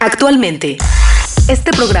Actualmente,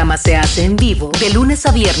 este programa se hace en vivo de lunes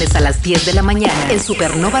a viernes a las 10 de la mañana en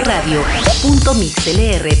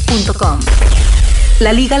supernovaradio.mixlr.com.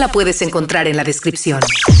 La liga la puedes encontrar en la descripción.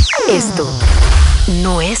 Esto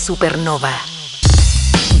no es Supernova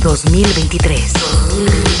 2023.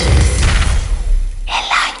 El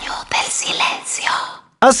año del silencio.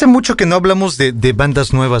 Hace mucho que no hablamos de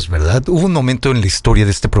bandas nuevas, ¿verdad? Hubo un momento en la historia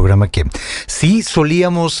de este programa que sí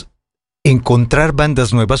solíamos encontrar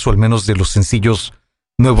bandas nuevas, o al menos de los sencillos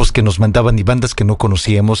nuevos que nos mandaban y bandas que no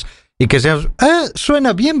conocíamos y que decíamos,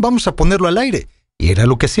 suena bien, vamos a ponerlo al aire. Y era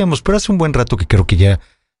lo que hacíamos, pero hace un buen rato que creo que ya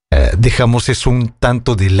dejamos eso un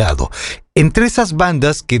tanto de lado. Entre esas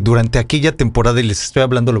bandas que durante aquella temporada, y les estoy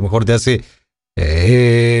hablando a lo mejor de hace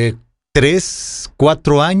 3,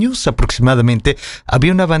 4 años aproximadamente,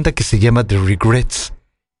 había una banda que se llama The Regrets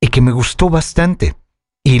y que me gustó bastante.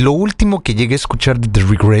 Y lo último que llegué a escuchar de The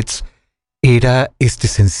Regrets era este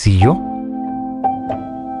sencillo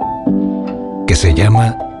que se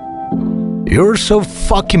llama You're So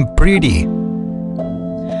Fucking Pretty.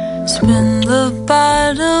 Spin the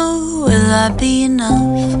bottle, will that be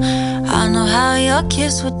enough? I know how your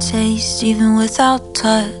kiss would taste even without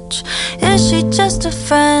touch. Is she just a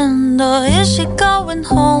friend or is she going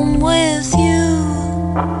home with you?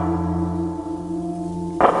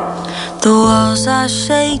 The walls are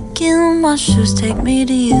shaking, my shoes take me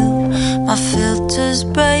to you. My filter's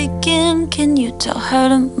breaking, can you tell her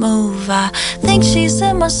to move? I think she's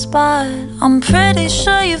in my spot, I'm pretty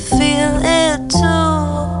sure you feel it too.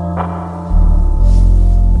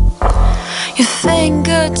 Your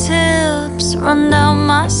fingertips run down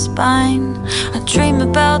my spine. I dream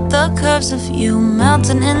about the curves of you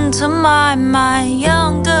melting into mine. My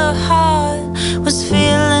younger heart was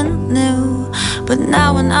feeling new, but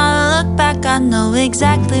now when I look back I know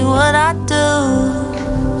exactly what I do.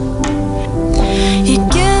 You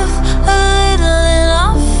give a little and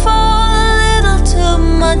I fall a little too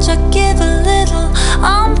much. I give a little,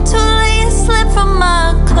 I'm too late, you slip from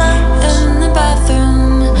my clutch. In the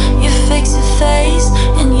bathroom, you fix your face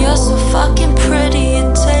and you're so fucking pretty,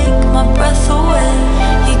 you take my breath away.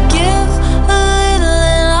 You give a little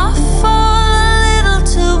and I fall a little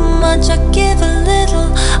too much. I give a little,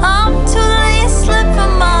 I'm too late, you slip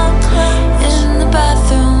from my clutch. In the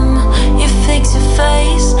bathroom, you fix your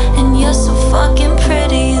face and you're so fucking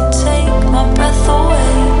pretty, you take my breath away.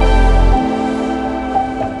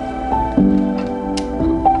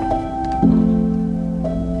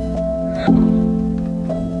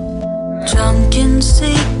 Drunken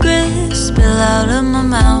secrets spill out of my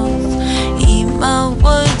mouth. Eat my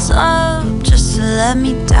words up just to let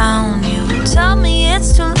me down. You tell me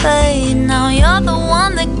it's too late, now you're the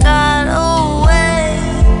one that got away.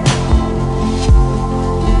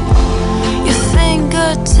 Your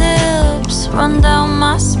fingertips run down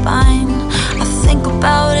my spine. I think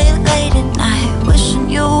about it late at night, wishing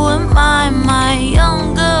you were mine. My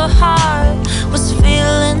younger heart was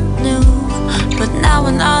feeling new, but now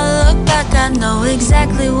when I look back I know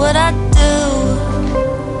exactly what I do.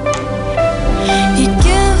 You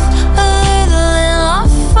give a little and I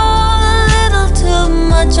fall a little too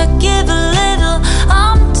much. I give a little,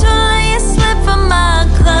 I'm too late, you slip from my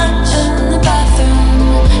clutch. In the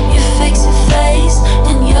bathroom, you fix your face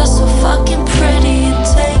and you're so fucking pretty, you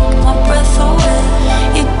take my breath away.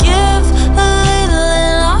 You give a little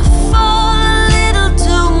and I fall a little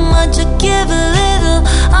too much. I give a little,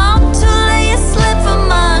 I'm too late, you slip from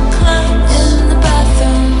my clutch. In the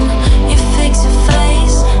bathroom, you fix your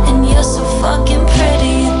face and you're so fucking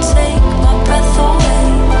pretty, you take my breath away.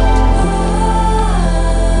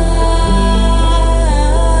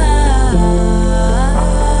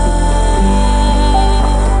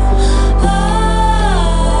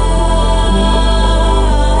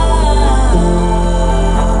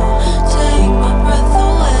 Take my breath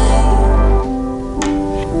away.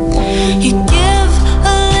 You give a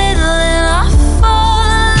little and I fall a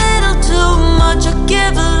little too much. I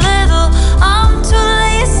give a little, I'm too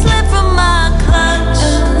late, you slip from my clutch.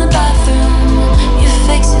 In the bathroom, you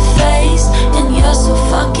fix your face and you're so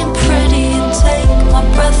fucking pretty, you take my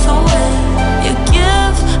breath away. You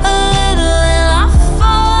give a little and I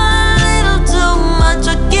fall a little too much. I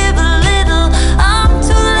give a little, I'm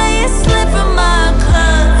too late, you slip from my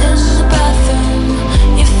clutch. In the bathroom,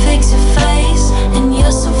 you fix your face and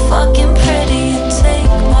you're so fucking pretty, you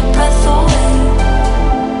take my breath away.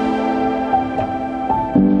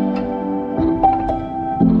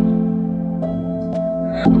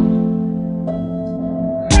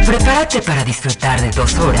 Prepárate para disfrutar de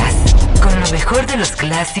 2 horas Con lo mejor de los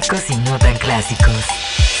clásicos y no tan clásicos.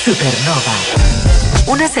 Supernova.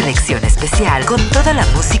 Una selección especial con toda la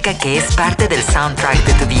música que es parte del soundtrack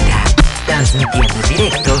de tu vida. Transmitiendo en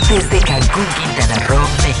directo desde Cancún, Quintana Roo,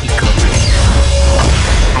 México.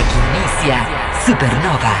 Aquí inicia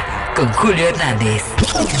Supernova con Julio Hernández.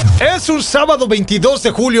 Es un sábado 22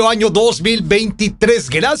 de julio, año 2023.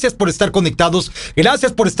 Gracias por estar conectados,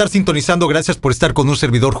 gracias por estar sintonizando, gracias por estar con un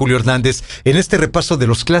servidor, Julio Hernández, en este repaso de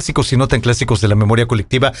los clásicos y no tan clásicos de la memoria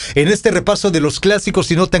colectiva, en este repaso de los clásicos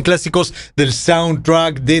y no tan clásicos del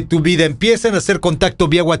soundtrack de tu vida. Empiezan a hacer contacto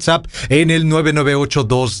vía WhatsApp en el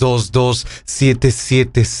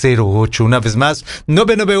 998-222-7708. Una vez más,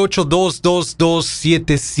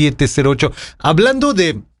 998-222-7708. Hablando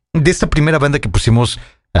de esta primera banda que pusimos,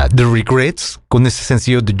 The Regrets, con ese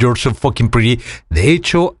sencillo de You're So Fucking Pretty. De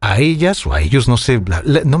hecho, a ellas o a ellos, no sé,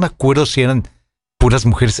 no me acuerdo si eran puras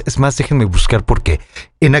mujeres. Es más, déjenme buscar porque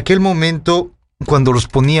en aquel momento, cuando los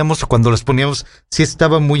poníamos o cuando las poníamos, sí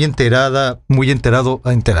estaba muy enterada,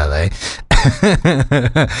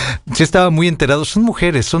 sí estaba muy enterado. Son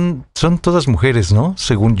mujeres, son todas mujeres, ¿no?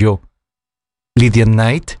 Según yo. Lydia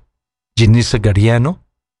Knight, Janissa Gariano,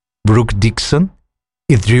 Brooke Dixon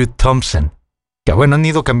y Drew Thompson. Que bueno, han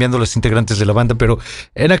ido cambiando los integrantes de la banda, pero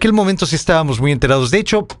en aquel momento sí estábamos muy enterados. De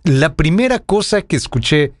hecho, la primera cosa que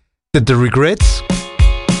escuché de The Regrets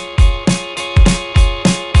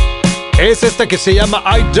es esta que se llama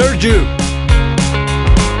I Dare You.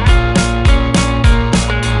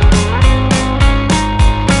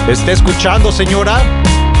 ¿Está escuchando, señora?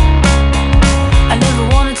 I never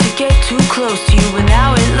wanted to get too close to you, but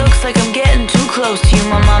now it looks like I'm getting too close to you.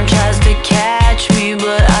 My mom tries to catch me,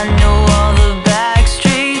 but I know all the back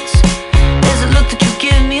streets. There's a look that you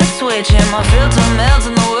give me a switch, and my filter melts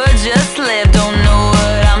and the words just slip. Don't know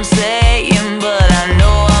what I'm saying, but I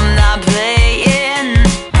know I'm not playing.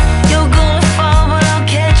 You're gonna fall, but I'll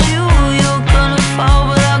catch you. You're gonna fall,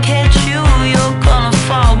 but I'll catch you. You're gonna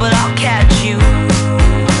fall, but I'll catch you.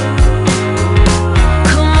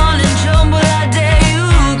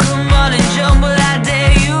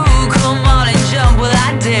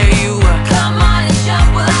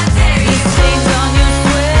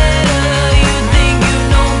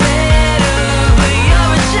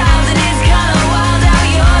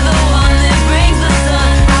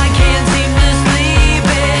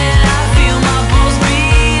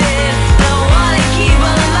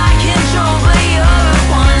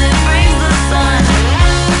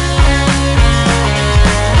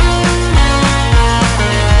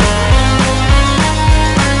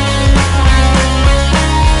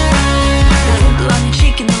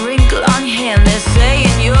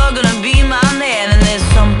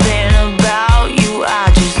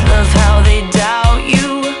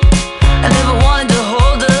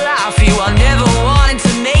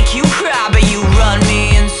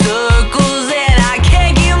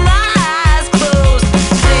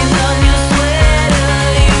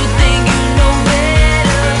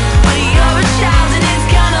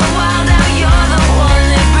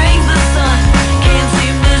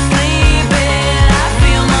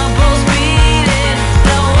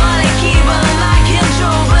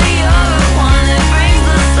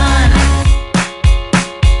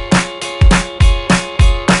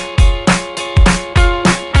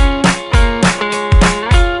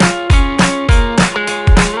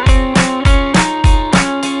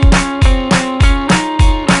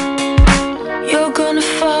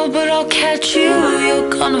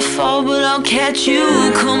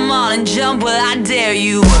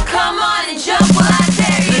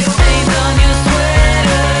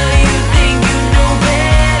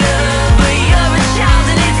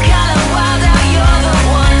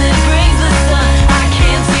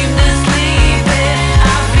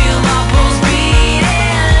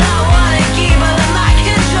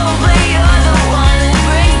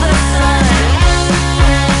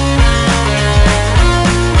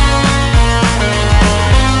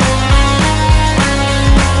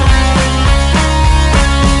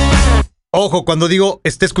 Ojo, cuando digo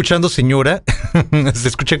está escuchando señora, se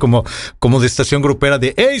escucha como de estación grupera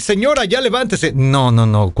de ¡Hey señora, ya levántese!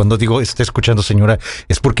 No, cuando digo está escuchando señora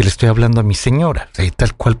es porque le estoy hablando a mi señora,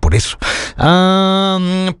 tal cual por eso.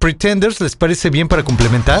 Pretenders, ¿les parece bien para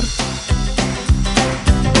complementar?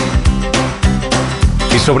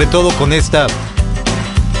 Y sobre todo con esta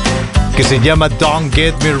que se llama Don't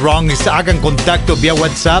Get Me Wrong, hagan contacto vía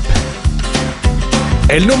WhatsApp.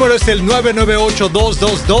 El número es el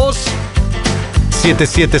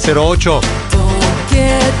 998-222-7708. Don't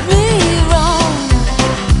get me wrong,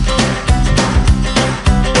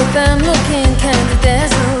 if I'm looking kind of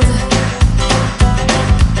dazzled,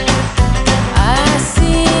 I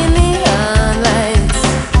see in the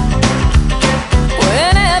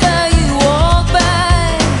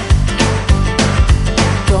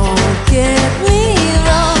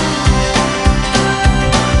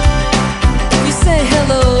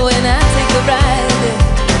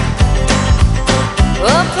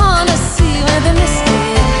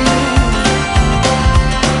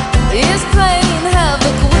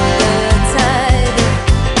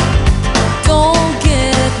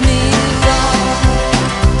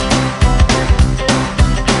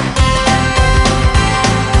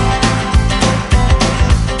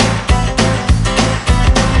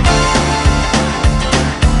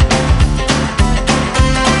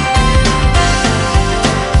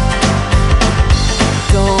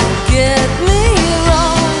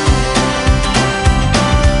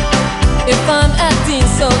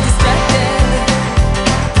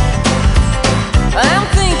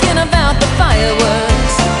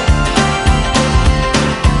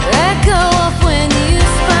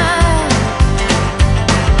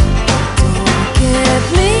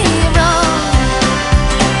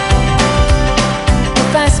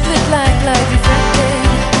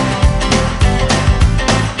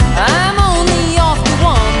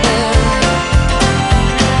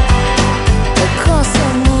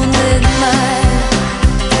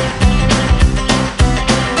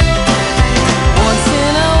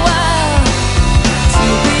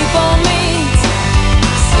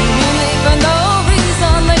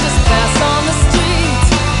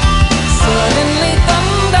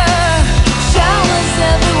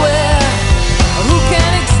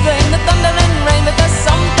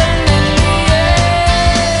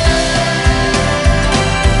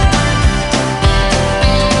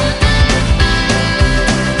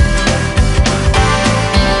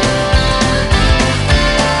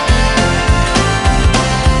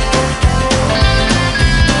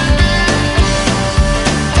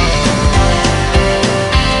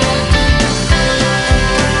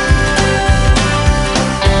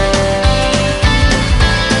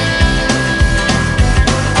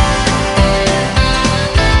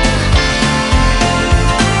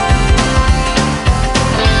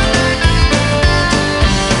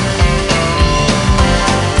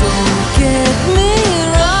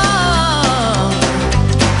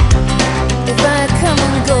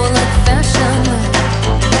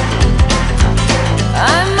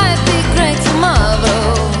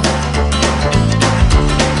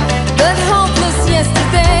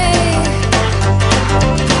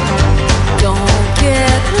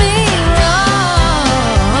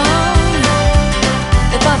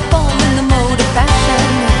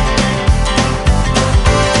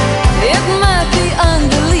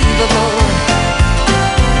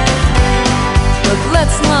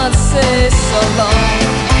along.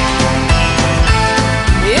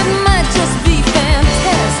 It might just be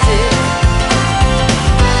fantastic.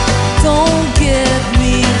 Don't get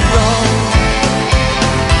me wrong.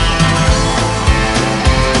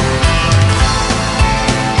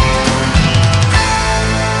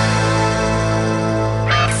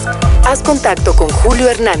 Haz contacto con Julio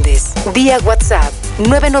Hernández vía WhatsApp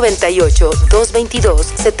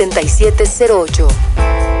 998-222-7708.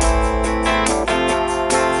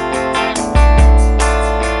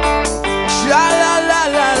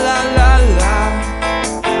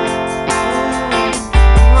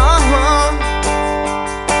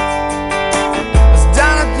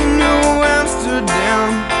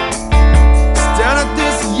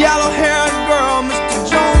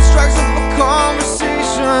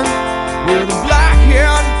 With a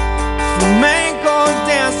black-haired flamenco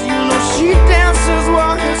dancer, you know she dances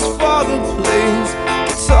while his father plays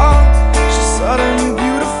guitar. She's suddenly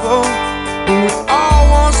beautiful, and we all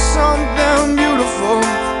want something beautiful.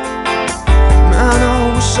 Man, I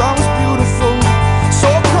wish I was beautiful. So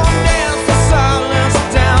come dance in silence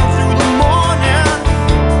down through the morning.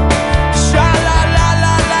 Sha la la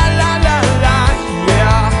la la la la la,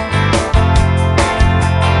 yeah.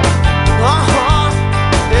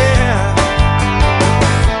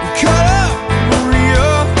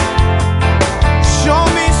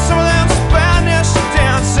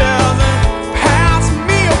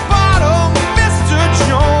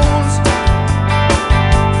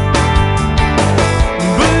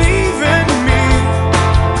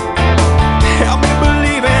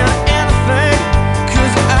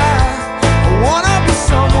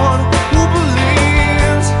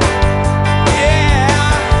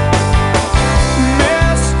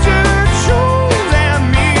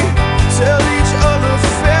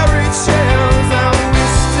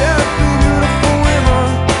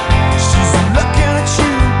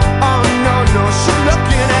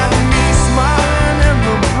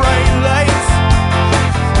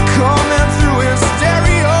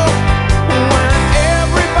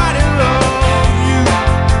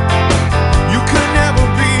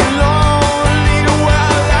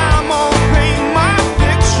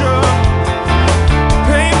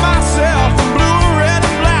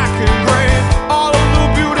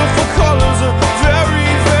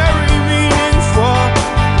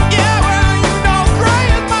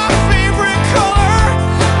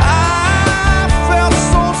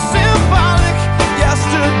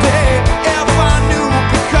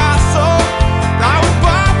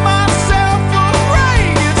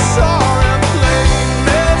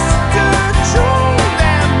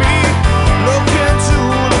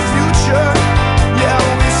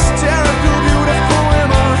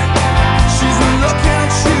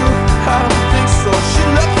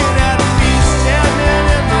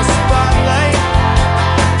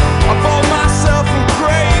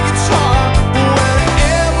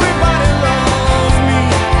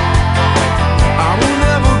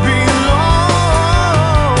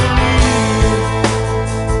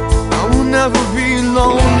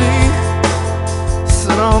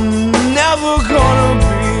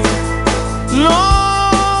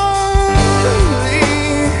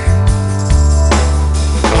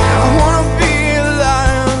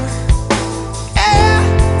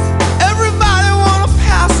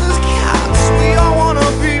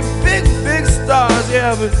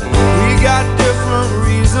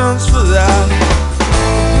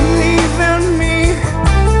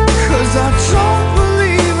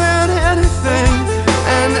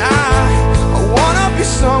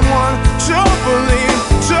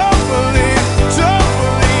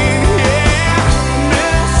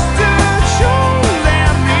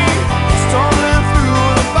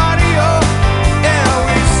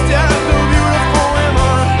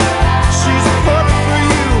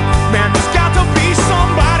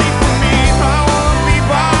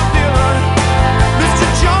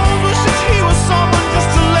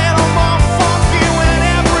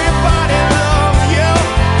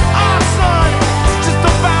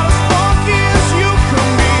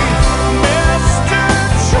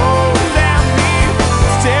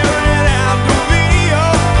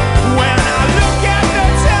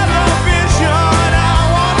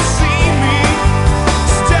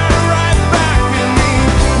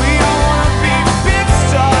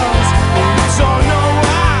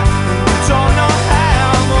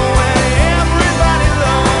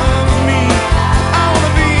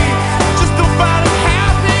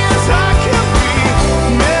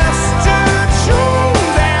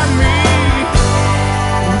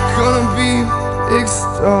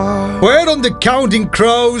 Fueron The Counting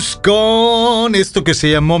Crows con esto que se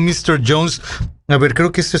llamó Mr. Jones. A ver,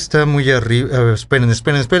 creo que esto está muy arriba. A ver, esperen.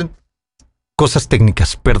 cosas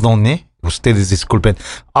técnicas, perdón, ustedes disculpen.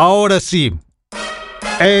 Ahora sí,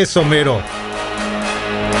 eso mero.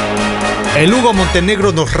 El Hugo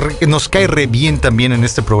Montenegro nos cae re bien también en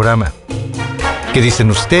este programa. ¿Qué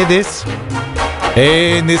dicen ustedes?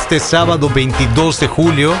 En este sábado 22 de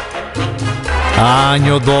julio,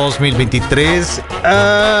 año 2023.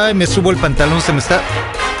 Ay, me subo el pantalón, se me está...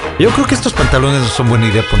 Yo creo que estos pantalones no son buena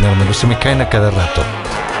idea ponérmelos, se me caen a cada rato.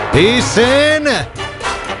 Dicen...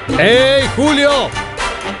 ¡Hey, Julio!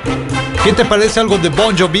 ¿Qué te parece algo de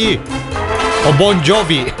Bon Jovi? O Bon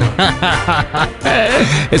Jovi.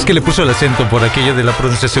 Es que le puso el acento por aquello de la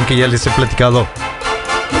pronunciación que ya les he platicado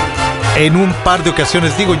en un par de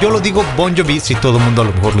ocasiones. Yo lo digo Bon Jovi, si todo el mundo a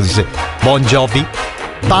lo mejor lo dice Bon Jovi.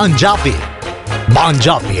 Bon Jovi. Bon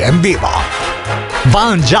Jovi en vivo.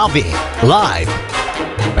 Bon Jovi live.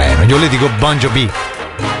 Bueno, yo le digo Bon Jovi.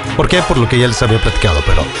 ¿Por qué? Por lo que ya les había platicado,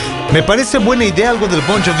 pero me parece buena idea algo del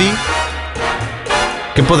Bon Jovi.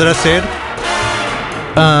 ¿Qué podrá ser?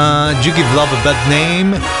 You Give Love a Bad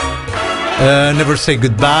Name. Never Say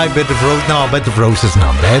Goodbye. Bed of Roses. No, Bed of Roses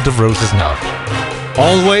no. Bed of Roses no.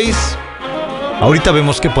 Always. Ahorita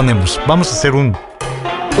vemos qué ponemos. Vamos a hacer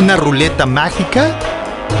una ruleta mágica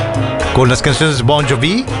con las canciones de Bon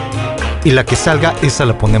Jovi. Y la que salga, esa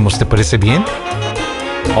la ponemos. ¿Te parece bien?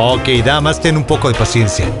 Ok, damas, ten un poco de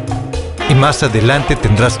paciencia. Y más adelante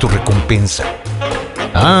tendrás tu recompensa.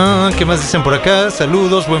 ¿Qué más dicen por acá?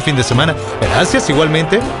 Saludos, buen fin de semana. Gracias,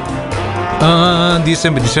 igualmente.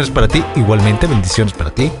 Dicen bendiciones para ti. Igualmente, bendiciones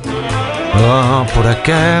para ti. Por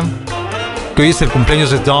acá. Que hoy es el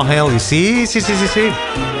cumpleaños de Don Henley. Sí.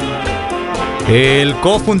 El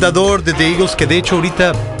cofundador de The Eagles, que de hecho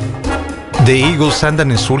ahorita The Eagles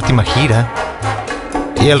andan en su última gira.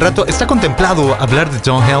 Y al rato está contemplado hablar de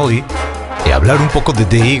Don Henley y hablar un poco de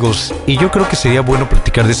The Eagles. Y yo creo que sería bueno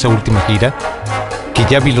platicar de esa última gira, que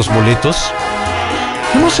ya vi los boletos.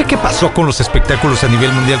 No sé qué pasó con los espectáculos a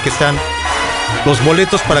nivel mundial, que están... Los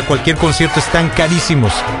boletos para cualquier concierto están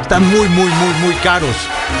carísimos. Están muy caros.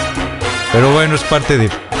 Pero bueno, es parte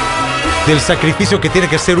del sacrificio que tiene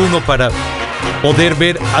que hacer uno para poder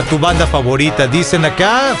ver a tu banda favorita. Dicen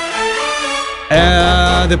acá...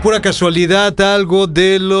 de pura casualidad, algo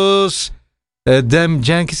de los Damn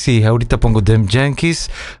Yankees. Sí, ahorita pongo Damn Yankees.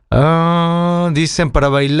 Dicen para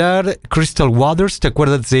bailar Crystal Waters. ¿Te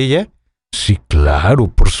acuerdas de ella? Sí, claro,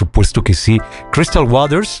 por supuesto que sí. Crystal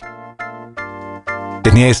Waters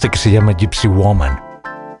tenía esta que se llama Gypsy Woman,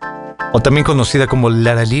 o también conocida como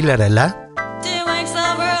Laralí Laralá. She wakes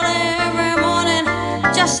up early every morning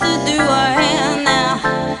just to do her hair now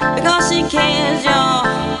because she cares, y'all.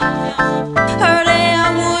 Her day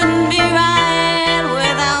wouldn't be right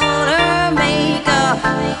without her makeup.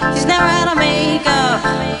 She's never had a makeup.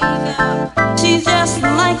 She's just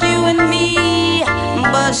like you and me,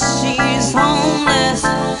 but she's homeless.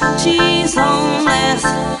 She's homeless.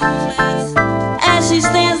 As she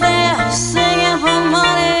stands there singing for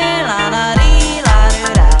money, la da dee la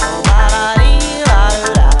doo da, la da dee la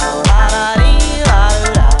doo da, la da dee la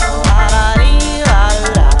doo da, la da dee la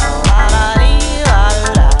doo da, la da dee la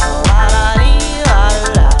doo da, la da dee la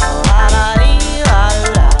doo da, la da dee la doo da, la da dee la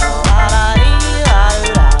doo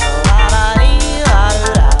da, la da dee la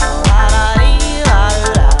doo da, la da dee la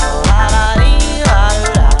doo da, la da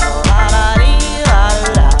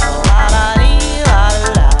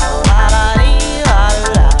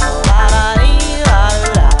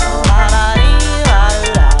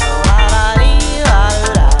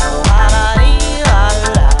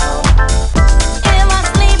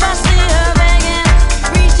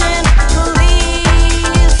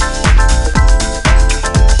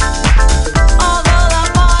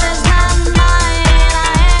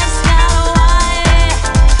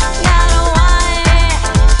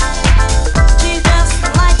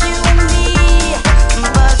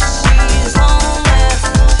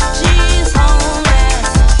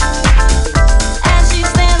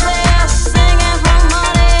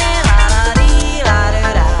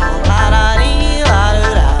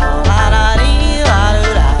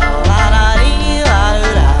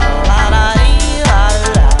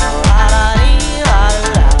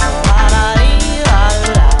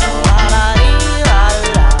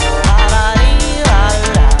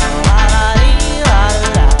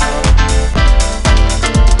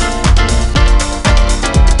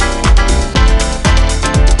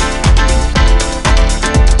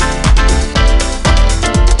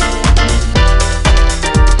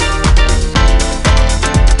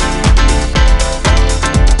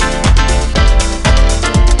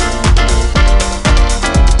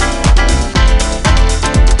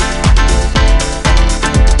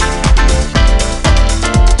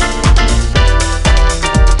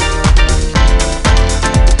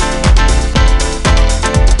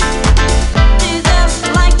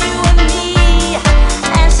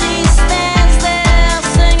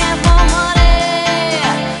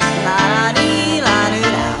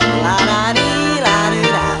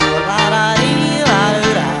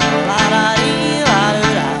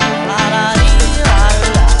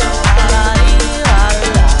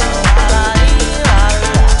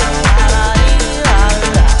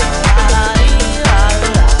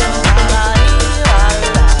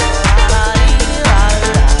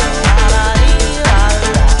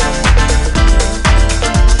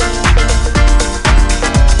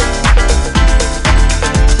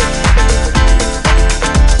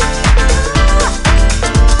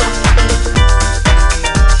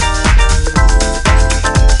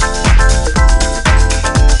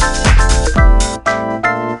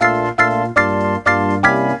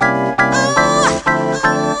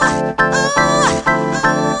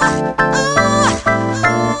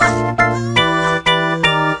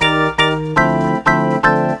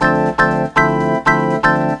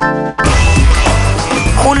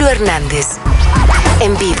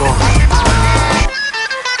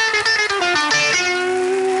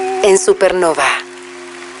en Supernova.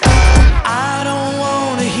 I don't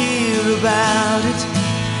wanna hear about it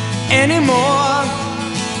anymore.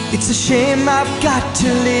 It's a shame I've got to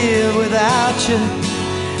live without you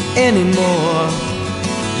anymore.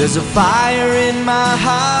 There's a fire in my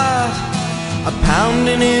heart, a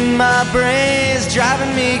pounding in my brains,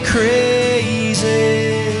 driving me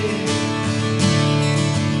crazy.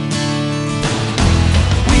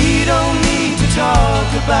 We don't need to talk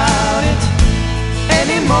about it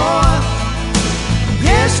anymore.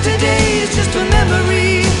 Yesterday's just a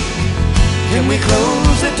memory. Can we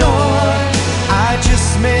close the door? I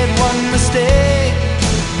just made one mistake.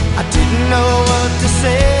 I didn't know what to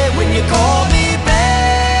say when you called me baby.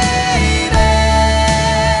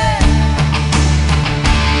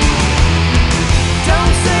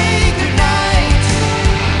 Don't say goodnight.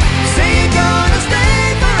 Say you're gonna stay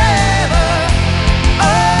forever.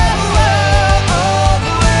 Oh, oh, all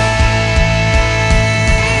the way.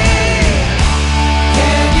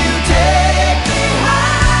 Can you take me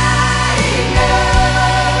high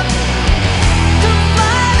enough to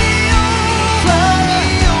fly me over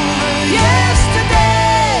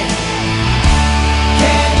yesterday?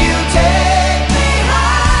 Can you take me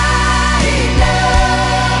high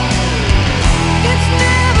enough? It's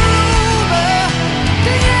never over.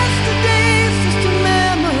 Yesterday's just a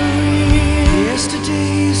memory.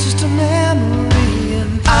 Yesterday's just a memory,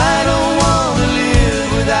 and I don't wanna live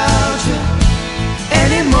without you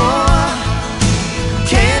anymore.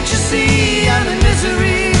 Can't you see I'm in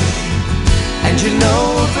misery? And you know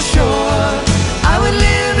for sure I would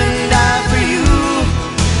live and die for you.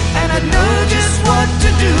 And I'd know just what to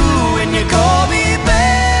do when you call me baby.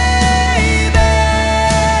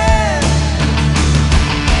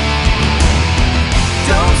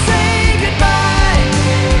 Don't say goodbye.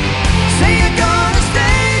 Say you're gonna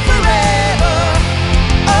stay forever.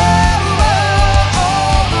 Oh, oh,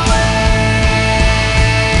 all the way.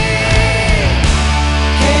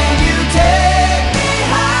 Can you take me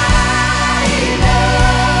high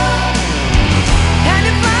enough? Can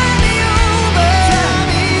you fly me over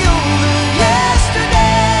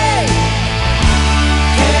yesterday?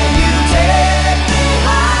 Can you take me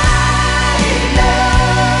high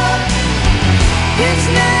enough? It's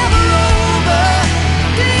never over.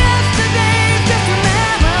 Yesterday's just a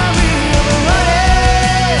memory of a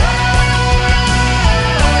running.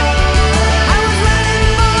 I was running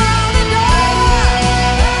for the door.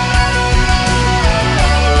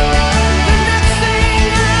 The next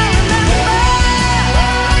thing I remember, I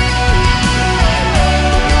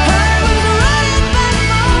was running back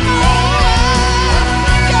for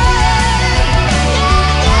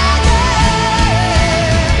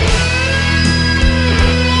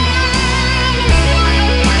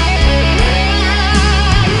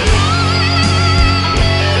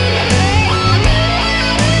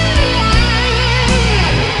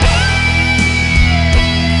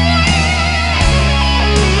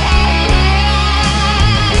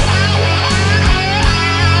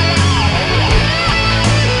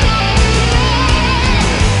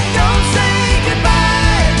Don't say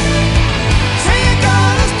goodbye. Say you're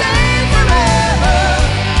gonna stay forever.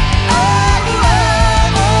 Oh, oh,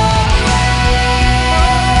 all the way.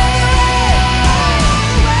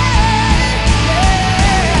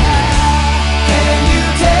 Can you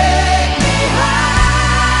take me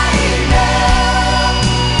high enough?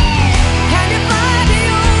 Can you fly me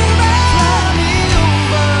over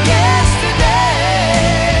yesterday?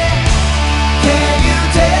 Can you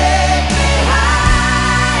take me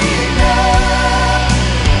high enough?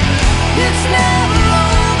 It's never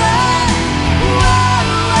over. Whoa,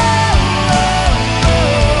 whoa, whoa.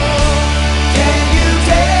 Can you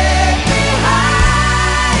take me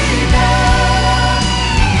high enough?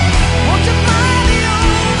 Won't you fly me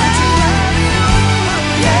over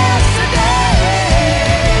yesterday?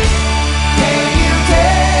 Can you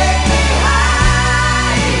take me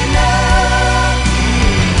high enough?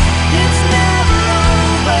 It's never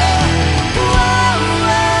over. Whoa,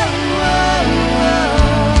 whoa, whoa.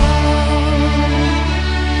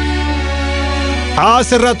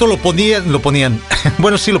 Hace rato lo ponían.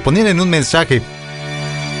 Bueno, sí, lo ponían en un mensaje.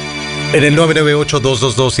 En el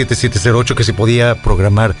 998-222-7708 que se podía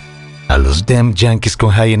programar a los Damn Yankees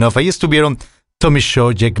con High Enough. Ahí estuvieron Tommy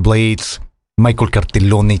Shaw, Jack Blades, Michael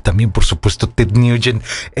Cartellone y también, por supuesto, Ted Nugent.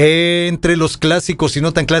 Entre los clásicos y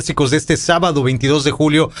no tan clásicos de este sábado 22 de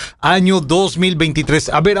julio, año 2023.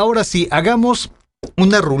 A ver, ahora sí, hagamos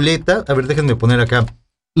una ruleta. A ver, déjenme poner acá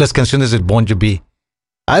las canciones del Bon Jovi.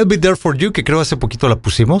 I'll Be There For You, que creo hace poquito la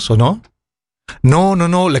pusimos, ¿o no? No,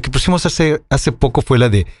 la que pusimos hace poco fue la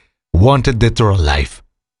de Wanted Dead or Alive.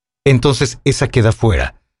 Entonces esa queda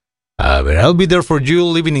fuera. A ver, I'll Be There For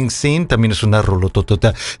You, Living in Sin, también es una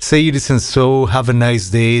rolototota. Say It Isn't So, Have a Nice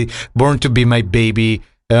Day, Born to Be My Baby,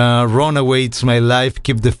 Runaway, It's My Life,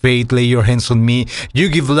 Keep the Faith, Lay Your Hands on Me, You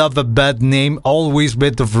Give Love a Bad Name, Always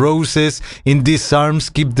Bed of Roses, In These Arms,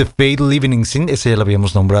 Keep the Faith, Living in Sin, esa ya la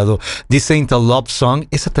habíamos nombrado. This Ain't a Love Song,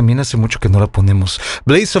 esa también hace mucho que no la ponemos.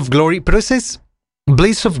 Blaze of Glory, pero esa es...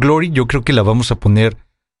 Blaze of Glory yo creo que la vamos a poner,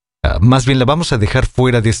 más bien la vamos a dejar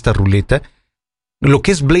fuera de esta ruleta. Lo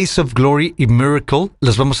que es Blaze of Glory y Miracle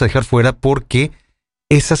las vamos a dejar fuera porque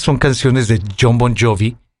esas son canciones de John Bon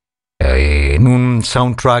Jovi en un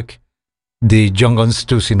soundtrack de Young Guns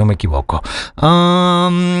 2, si no me equivoco.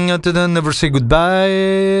 Never Say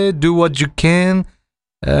Goodbye, Do What You Can.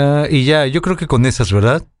 Y ya, yo creo que con esas,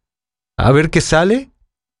 ¿verdad? A ver qué sale.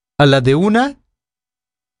 A la de 1,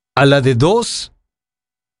 a la de 2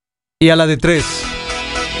 y a la de 3.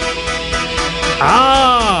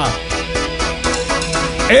 ¡Ah!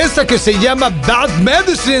 Esa que se llama Bad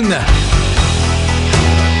Medicine.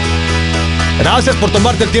 Gracias por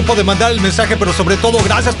tomarte el tiempo de mandar el mensaje, pero sobre todo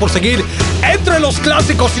gracias por seguir entre los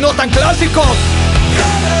clásicos y no tan clásicos.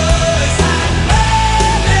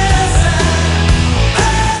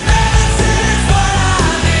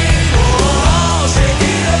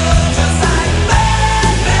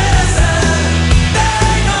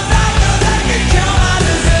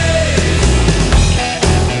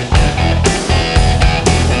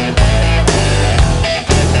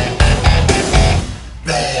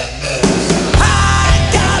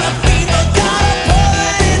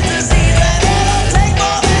 Take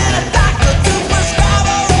more than a doctor to prescribe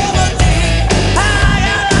a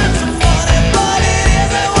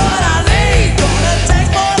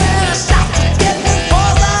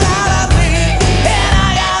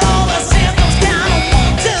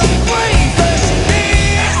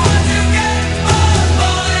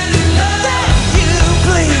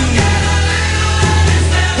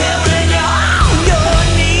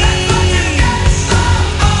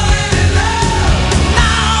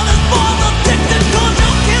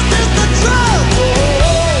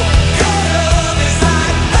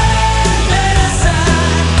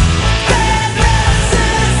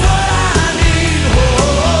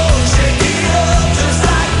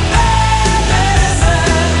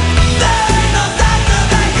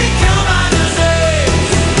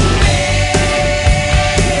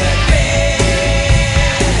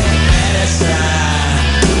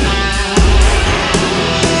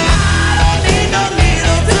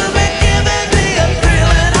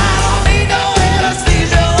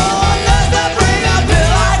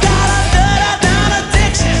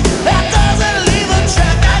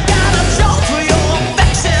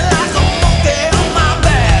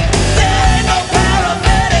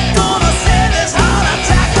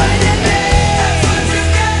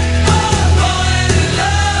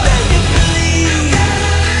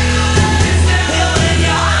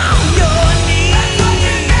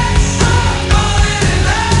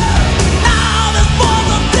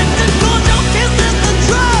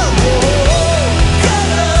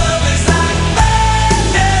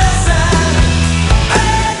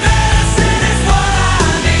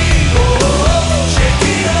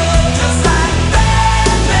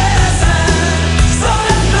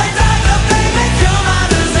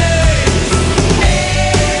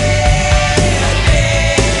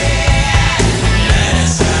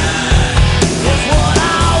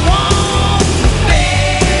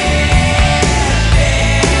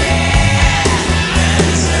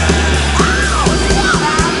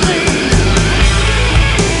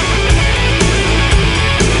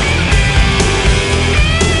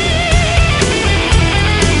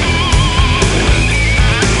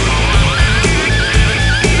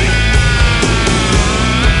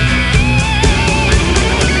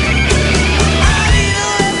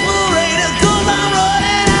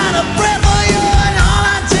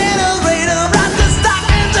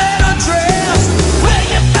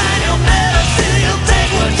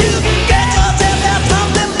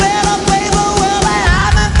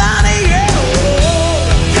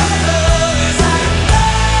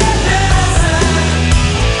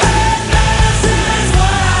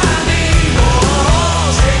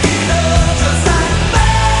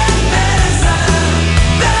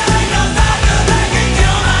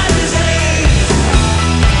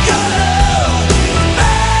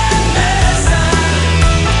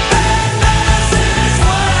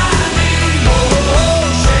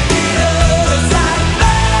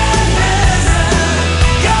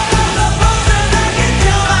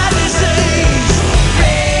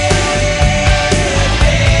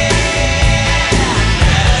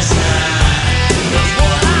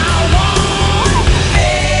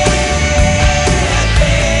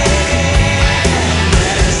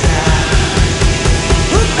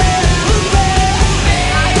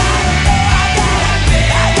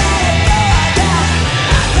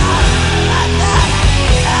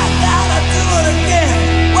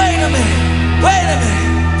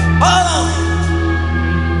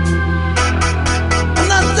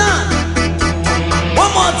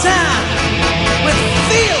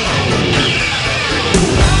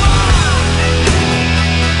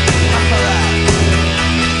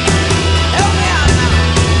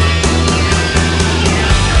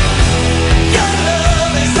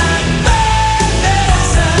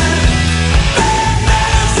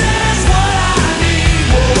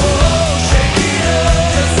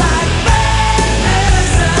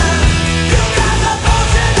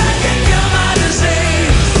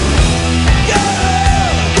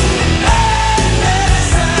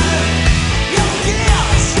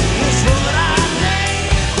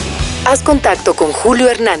contacto con Julio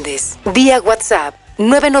Hernández vía WhatsApp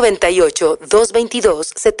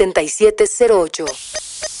 998-222-7708.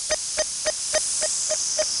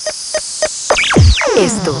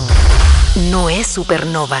 Esto no es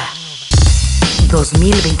Supernova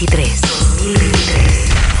 2023. El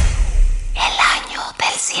año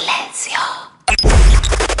del silencio.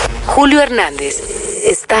 Julio Hernández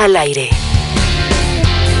está al aire.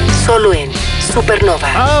 Solo en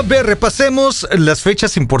Supernova. A ver, repasemos las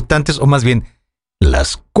fechas importantes, o más bien,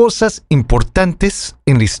 las cosas importantes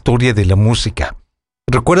en la historia de la música.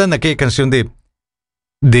 ¿Recuerdan aquella canción de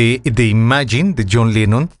Imagine, de John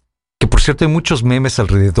Lennon? Que por cierto hay muchos memes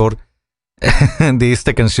alrededor de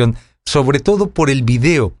esta canción, sobre todo por el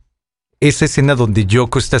video. Esa escena donde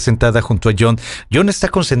Yoko está sentada junto a John. John está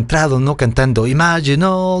concentrado, ¿no? Cantando Imagine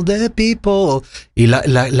all the people. Y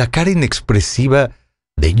la cara inexpresiva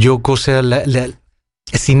de Yoko, o sea,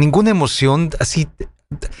 sin ninguna emoción, así...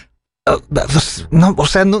 no, o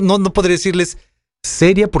sea, no podré decirles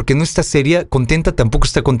seria porque no está seria, contenta tampoco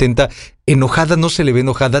está contenta, enojada no se le ve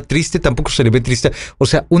enojada, triste tampoco se le ve triste, o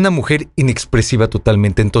sea, una mujer inexpresiva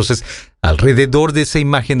totalmente. Entonces, alrededor de esa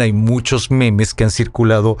imagen hay muchos memes que han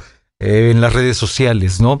circulado en las redes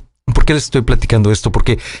sociales, ¿no? ¿Por qué les estoy platicando esto?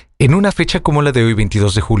 Porque en una fecha como la de hoy,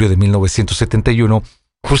 22 de julio de 1971,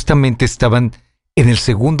 justamente estaban en el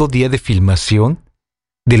segundo día de filmación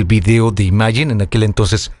del video de Imagine, en aquel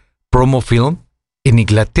entonces promo film, en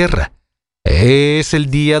Inglaterra. Es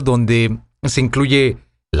el día donde se incluye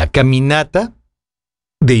la caminata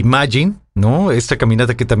de Imagine, ¿no? Esta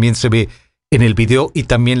caminata que también se ve en el video, y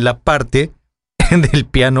también la parte del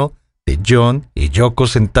piano de John y Yoko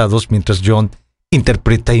sentados mientras John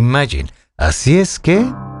interpreta Imagine. Así es que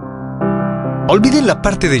olviden la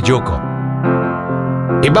parte de Yoko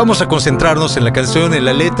y vamos a concentrarnos en la canción, en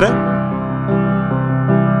la letra,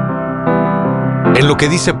 en lo que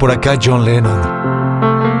dice por acá John Lennon.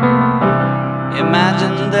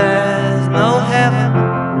 Imagine there's no heaven.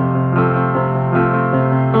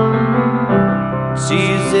 It's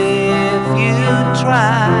easy if you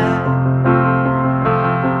try.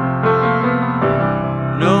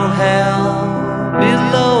 No hell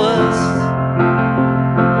below us.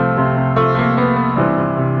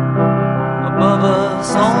 Above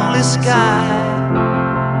us only sky.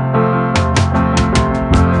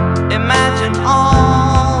 Imagine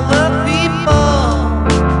all the people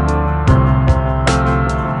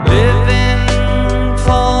living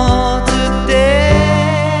for today.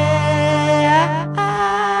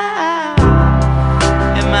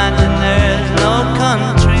 Imagine there's no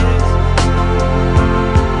countries.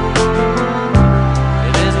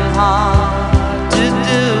 It isn't hard to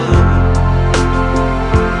do.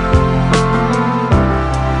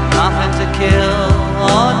 Nothing to kill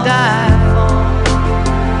or die for,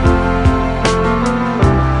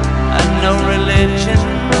 and no religion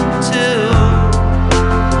too.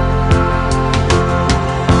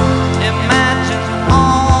 Imagine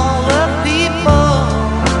all the people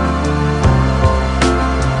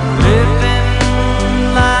living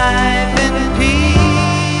life in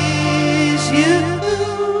peace.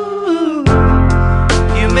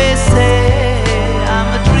 You may say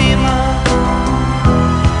I'm a dreamer,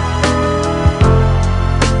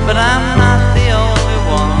 but I'm not the only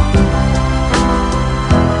one.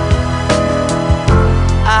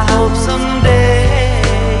 I hope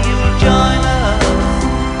someday you'll join us,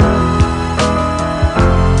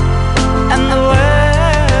 and the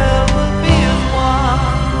world will be as one.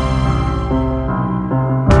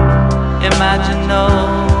 Imagine no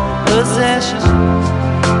possessions.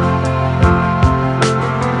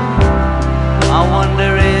 I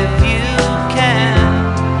wonder if you can.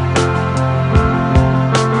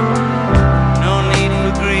 No need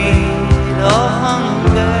for greed or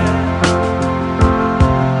hunger,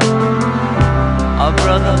 a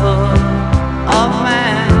brotherhood of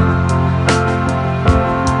man.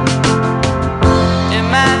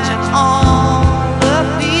 Imagine all the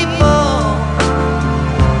people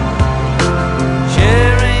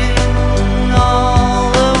sharing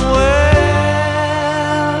all the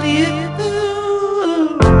world.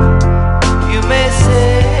 You may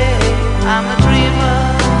say I'm a dreamer,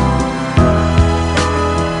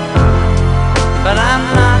 but I'm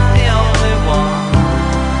not the only one.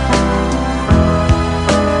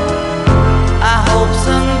 I hope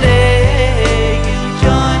someday you'll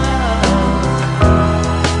join us,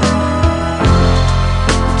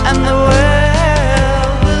 and the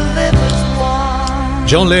world will live as one.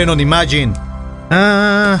 John Lennon, Imagine.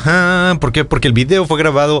 Ajá, ¿por qué? Porque el video fue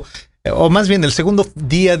grabado, o más bien el segundo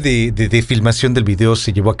día de filmación del video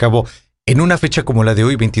se llevó a cabo en una fecha como la de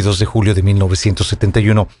hoy, 22 de julio de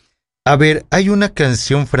 1971. A ver, hay una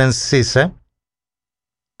canción francesa.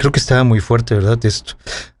 Creo que estaba muy fuerte, ¿verdad? Esto.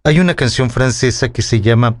 Hay una canción francesa que se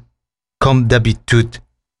llama Comme d'habitude,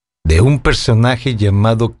 de un personaje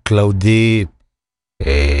llamado Claude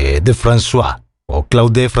de François, o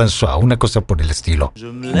Claude François, una cosa por el estilo.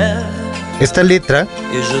 Esta letra...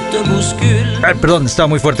 perdón, estaba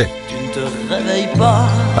muy fuerte.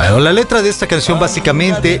 Bueno, la letra de esta canción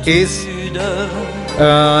básicamente es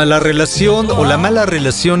la relación o la mala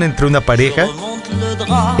relación entre una pareja.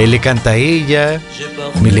 Él le canta a ella: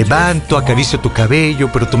 me levanto, acaricio tu cabello,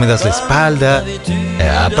 pero tú me das la espalda.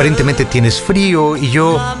 Aparentemente tienes frío y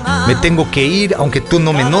yo me tengo que ir aunque tú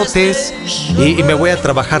no me notes, y me voy a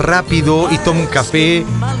trabajar rápido y tomo un café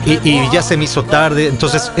y ya se me hizo tarde.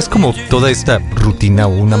 Entonces es como toda esta rutina o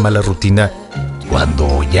una mala rutina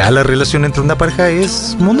cuando ya la relación entre una pareja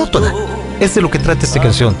es monótona. Es de lo que trata esta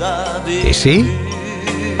canción. ¿Y sí?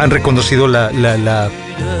 Han reconocido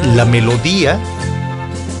la melodía,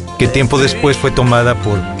 que tiempo después fue tomada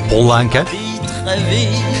por Paul Anka.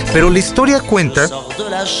 Pero la historia cuenta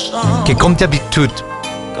que Comme d'habitude,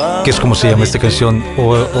 que es como se llama esta canción,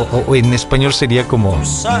 o en español sería como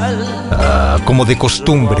de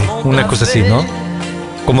costumbre, una cosa así, ¿no?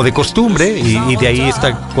 Como de costumbre, y de ahí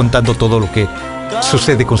está contando todo lo que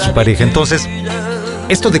sucede con su pareja. Entonces,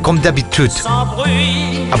 esto de Comme d'habitude,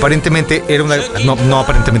 aparentemente era una... No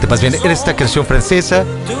aparentemente, más bien, era esta canción francesa.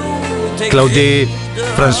 Claude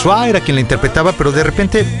François era quien la interpretaba, pero de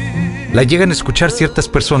repente la llegan a escuchar ciertas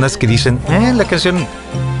personas que dicen, la canción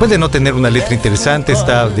puede no tener una letra interesante,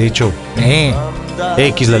 está de hecho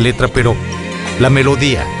X la letra, pero la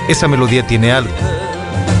melodía, esa melodía tiene algo.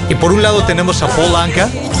 Y por un lado tenemos a Paul Anka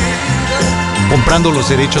comprando los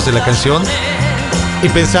derechos de la canción y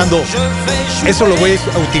pensando, eso lo voy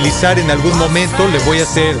a utilizar en algún momento, le voy a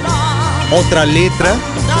hacer otra letra.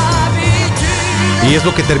 Y es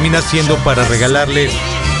lo que termina haciendo para regalarle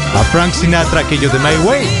a Frank Sinatra aquello de My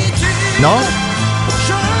Way, ¿no?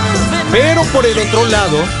 Pero por el otro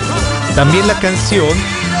lado, también la canción,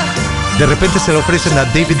 de repente se la ofrecen a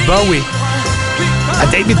David Bowie. A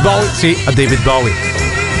David Bowie, sí, a David Bowie.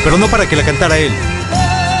 Pero no para que la cantara él.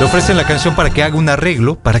 Le ofrecen la canción para que haga un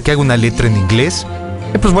arreglo, para que haga una letra en inglés.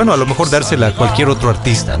 Y pues bueno, a lo mejor dársela a cualquier otro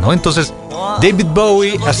artista, ¿no? Entonces, David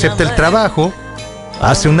Bowie acepta el trabajo,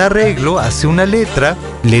 hace un arreglo, hace una letra,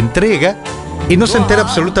 le entrega y no se entera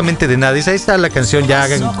absolutamente de nada. Dice, ahí está la canción, ya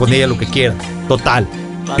hagan con ella lo que quieran. Total,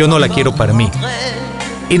 yo no la quiero para mí.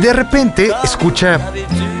 Y de repente escucha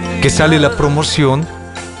que sale la promoción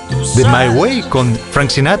de My Way con Frank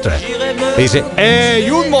Sinatra. Y dice, ¡ey,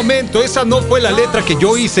 un momento! Esa no fue la letra que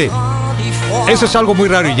yo hice. Eso es algo muy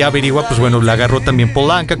raro. Y ya averigua, pues bueno, la agarró también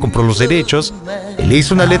Paul Anka, compró los derechos y le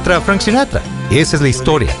hizo una letra a Frank Sinatra. Y esa es la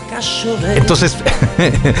historia. Entonces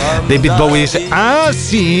David Bowie dice,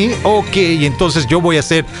 sí, ok, entonces yo voy a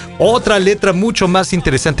hacer otra letra mucho más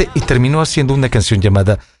interesante. Y terminó haciendo una canción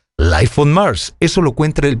llamada Life on Mars. Eso lo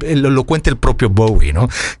cuenta el propio Bowie, ¿no?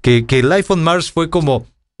 Que Life on Mars fue como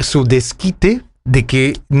su desquite de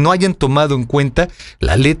que no hayan tomado en cuenta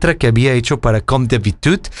la letra que había hecho para Comme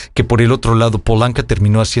d'habitude, que por el otro lado Paul Anka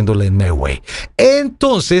terminó haciéndola en My Way.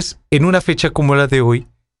 Entonces, en una fecha como la de hoy,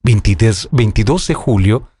 22 de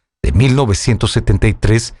julio de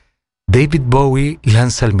 1973, David Bowie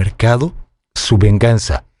lanza al mercado su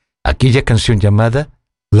venganza, aquella canción llamada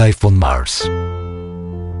Life on Mars.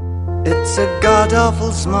 It's a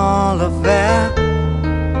god-awful small affair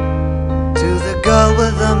to the girl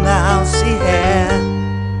with the mousy hair,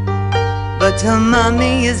 but her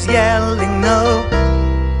mommy is yelling no,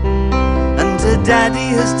 and her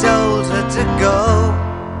daddy has told her to go,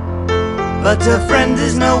 but her friend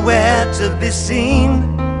is nowhere to be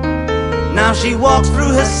seen. Now she walks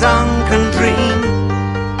through her sunken dream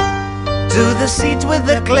to the seat with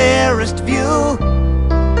the clearest view,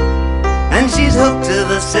 and she's hooked to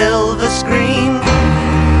the silver screen.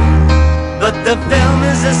 But the film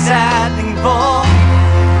is a sad thing for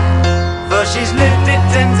she's lived it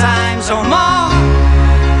 10 times or more.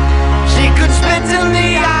 She could spit in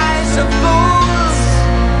the eyes of fools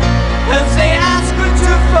if they ask her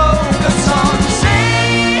to focus on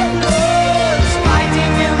sailors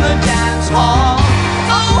fighting in the dance hall.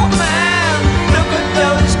 Oh man, look at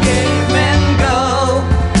those cavemen go.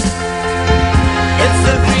 It's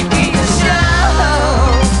the freakiest show.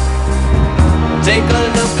 Take a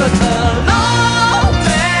look at the low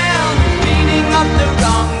man beating up the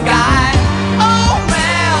wrong guy. Oh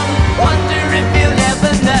man, wonder if you'll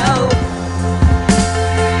ever know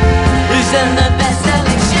who's in the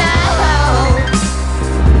best-selling show.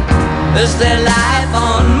 Is their life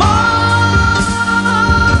on Mars?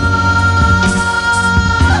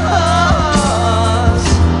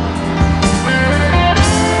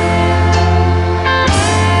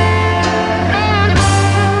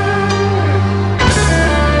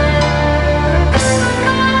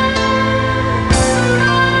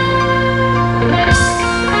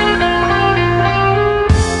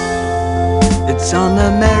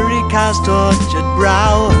 tortured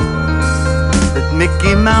brow that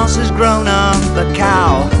Mickey Mouse has grown up a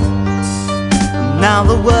cow. And now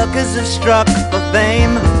the workers have struck for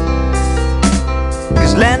fame,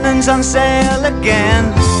 'cause Lennon's on sale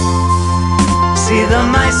again. See the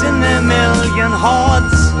mice in their million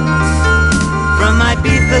hordes, from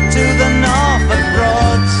Ibiza to the Norfolk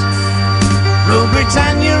Broads. Rule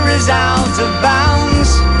Britannia is out of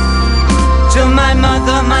bounds, to my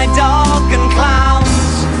mother, my dog and clowns.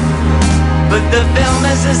 But the film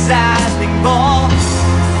is a sad thing more,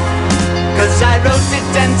 'cause I wrote it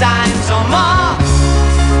 10 times or more.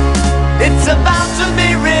 It's about to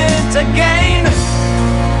be writ again,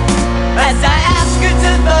 as I ask you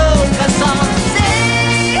to focus on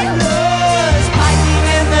sailors fighting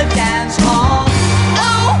in the dance hall.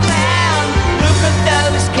 Oh man, look at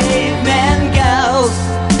those cavemen go.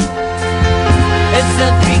 It's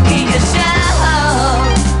the freakiest show.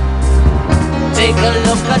 Take a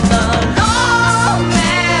look at the law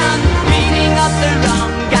man beating up the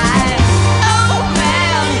wrong guy. Oh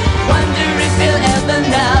man, wonder if he'll ever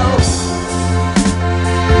know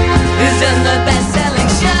who's in the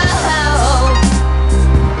best-selling show.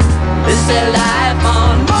 Is their life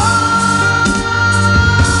on Mars?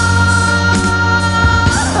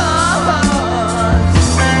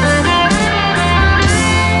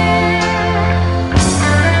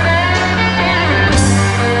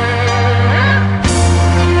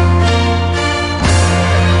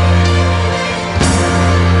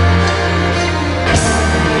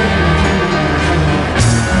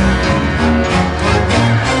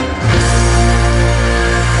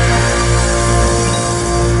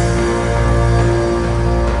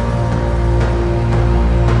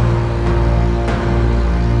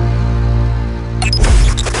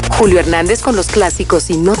 Julio Hernández con los clásicos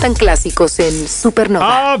y no tan clásicos en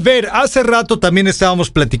Supernova. A ver, hace rato también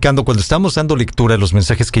estábamos platicando, cuando estábamos dando lectura a los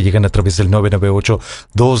mensajes que llegan a través del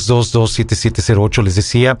 998-222-7708, les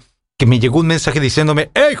decía que me llegó un mensaje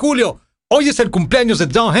diciéndome: ¡Hey Julio! Hoy es el cumpleaños de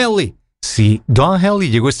Don Henley. Sí, Don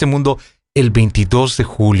Henley llegó a este mundo el 22 de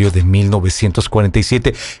julio de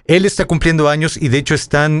 1947. Él está cumpliendo años y de hecho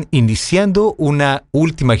están iniciando una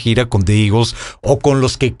última gira con The Eagles, o con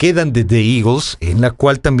los que quedan de The Eagles, en la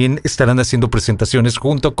cual también estarán haciendo presentaciones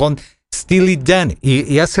junto con Steely Dan.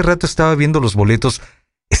 Y hace rato estaba viendo los boletos.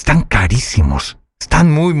 Están carísimos.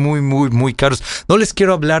 Están muy caros. No les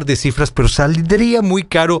quiero hablar de cifras, pero saldría muy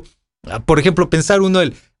caro. Por ejemplo, pensar uno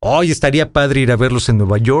hoy estaría padre ir a verlos en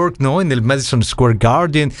Nueva York, ¿no? En el Madison Square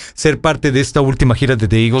Garden, ser parte de esta última gira de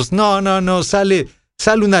The Eagles. No, sale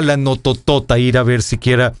una lanototota ir a ver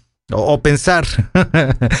siquiera, o pensar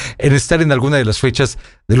en estar en alguna de las fechas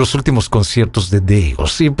de los últimos conciertos de The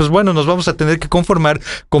Eagles. Y pues bueno, nos vamos a tener que conformar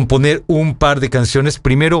con poner un par de canciones.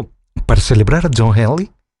 Primero, para celebrar a Don Henley,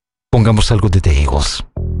 pongamos algo de The Eagles.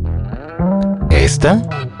 ¿Esta?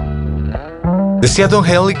 Decía Don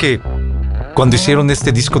Henley que cuando hicieron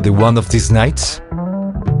este disco de One of These Nights,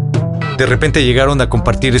 de repente llegaron a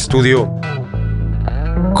compartir estudio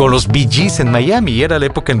con los Bee Gees en Miami, y era la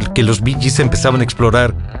época en que los Bee Gees empezaban a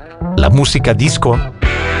explorar la música disco.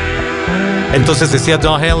 Entonces decía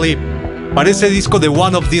Don Henley: para ese disco de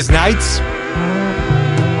One of These Nights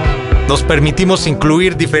nos permitimos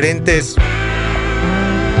incluir diferentes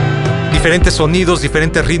sonidos,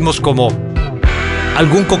 diferentes ritmos, como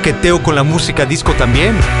algún coqueteo con la música disco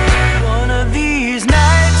también. One of these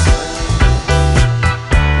nights,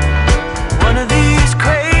 one of these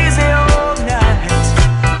crazy old nights,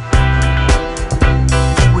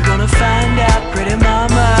 we're gonna find out, pretty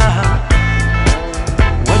mama,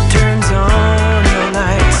 what turns on your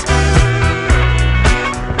lights.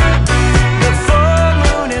 The full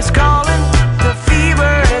moon is calling, the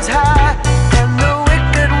fever is high, and the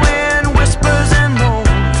wicked wind whispers and moans.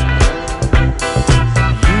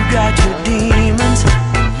 You got your demons,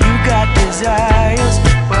 and you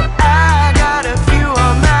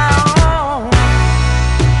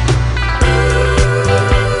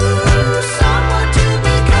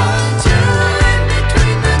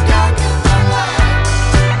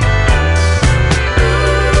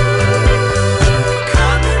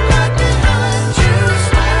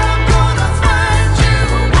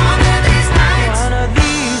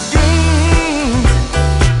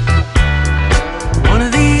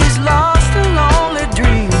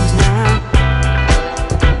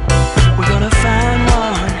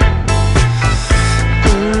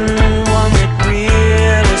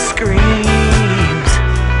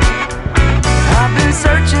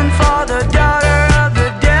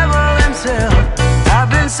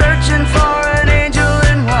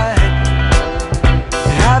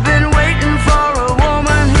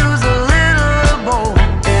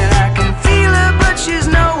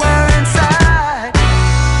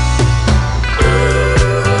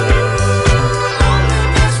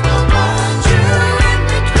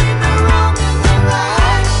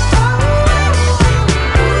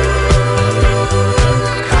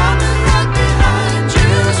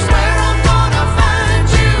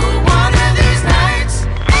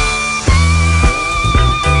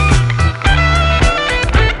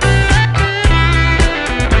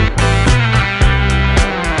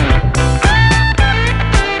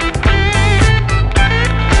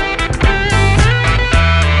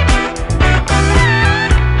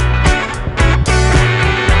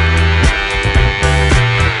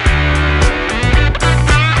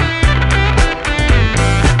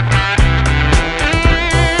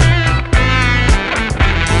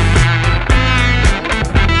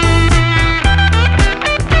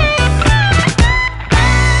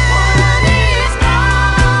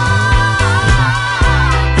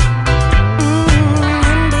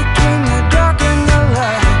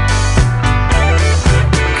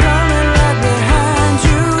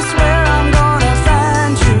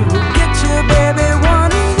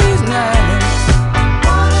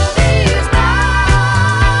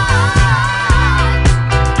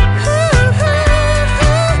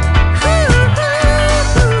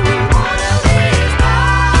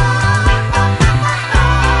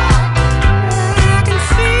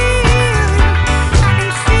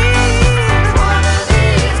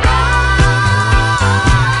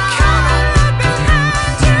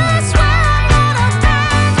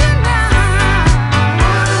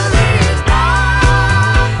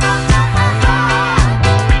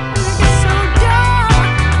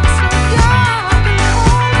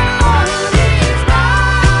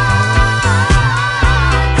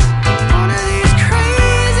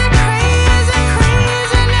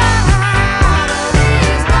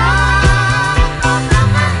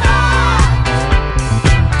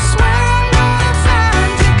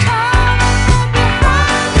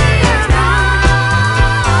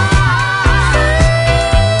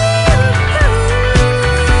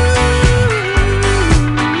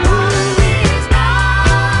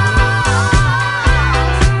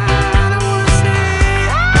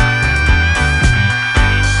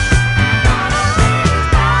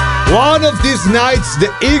One of These Nights, The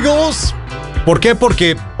Eagles. ¿Por qué?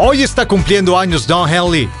 Porque hoy está cumpliendo años Don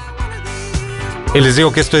Henley. Y les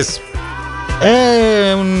digo que esto es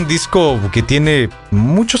un disco que tiene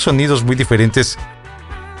muchos sonidos muy diferentes.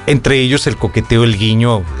 Entre ellos el coqueteo, el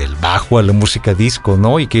guiño del bajo a la música disco,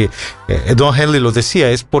 ¿no? Y que Don Henley lo decía,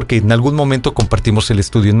 es porque en algún momento compartimos el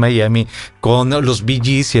estudio en Miami con los Bee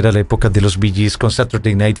Gees, y era la época de los Bee Gees, con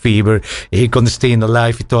Saturday Night Fever, con Staying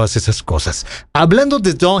Alive y todas esas cosas. Hablando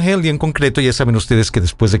de Don Henley en concreto, ya saben ustedes que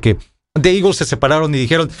después de que The Eagles se separaron y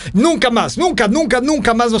dijeron, nunca más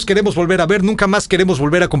nos queremos volver a ver, nunca más queremos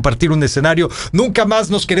volver a compartir un escenario, nunca más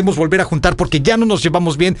nos queremos volver a juntar porque ya no nos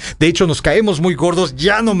llevamos bien, de hecho nos caemos muy gordos,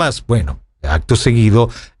 ya no más. Bueno, acto seguido,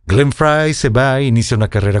 Glenn Frey se va, inicia una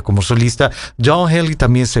carrera como solista, Don Henley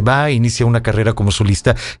también se va, inicia una carrera como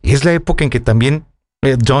solista. Es la época en que también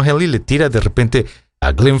Don Henley le tira de repente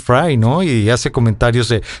a Glenn Frey, ¿no? Y hace comentarios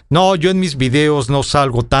de, no, yo en mis videos no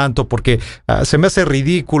salgo tanto porque se me hace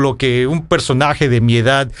ridículo que un personaje de mi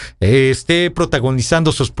edad esté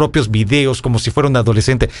protagonizando sus propios videos como si fuera un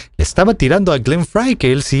adolescente. Le estaba tirando a Glenn Frey,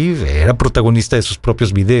 que él sí era protagonista de sus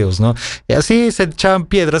propios videos, ¿no? Y así se echaban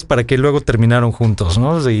piedras para que luego terminaron juntos,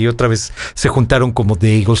 ¿no? Y otra vez se juntaron como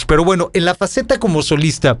The Eagles. Pero bueno, en la faceta como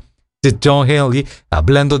solista de Don Henley,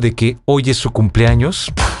 hablando de que hoy es su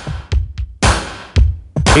cumpleaños,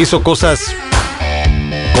 hizo cosas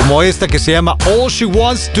como esta que se llama All She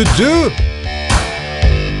Wants to Do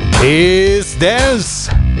Is Dance.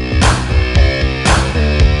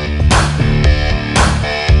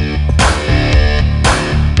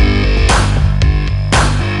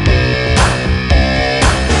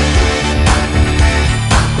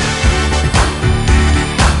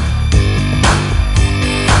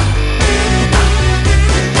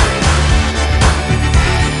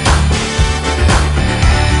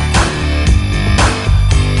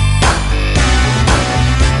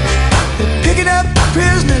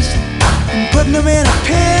 Prisoners and putting them in a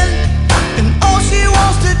pen, and all she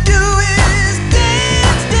wants to do is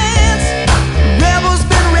dance, dance. Rebels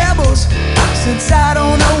been rebels since I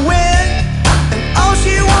don't know when, and all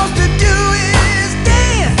she wants to do is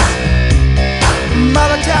dance.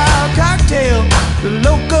 Molotov cocktail, the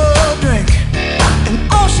local drink, and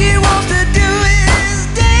all she wants to do is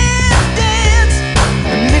dance, dance,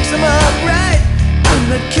 and mix them up right in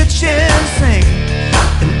the kitchen sink,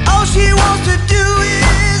 and all she wants to do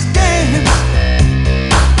is dance.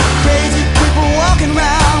 Crazy people walking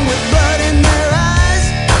around with blood in their eyes,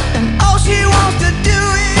 and all she wants to do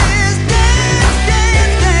is dance,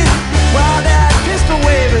 dance, dance. While that pistol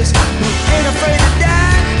wavers who ain't afraid to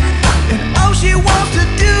die, and all she wants to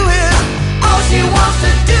do is, all she wants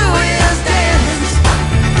to do is dance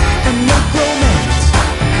and make romance.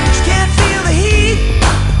 She can't feel the heat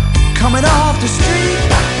coming off the street.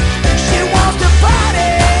 She wants to party.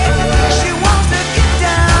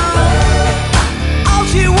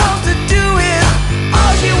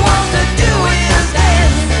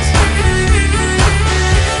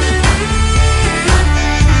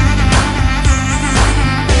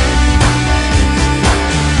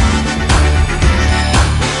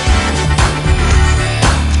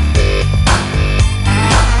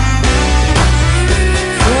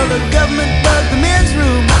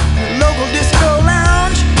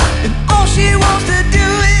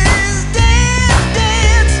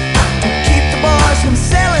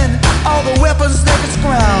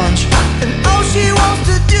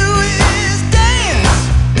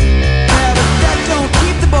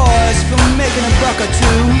 Or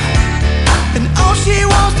two, and all she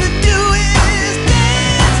wants to do is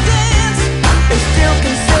dance, dance. They still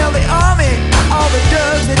can sell the army all the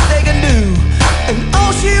drugs that they can do, and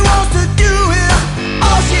all she wants to do is,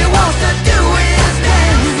 all she wants to do is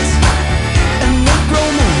dance and make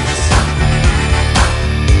romance.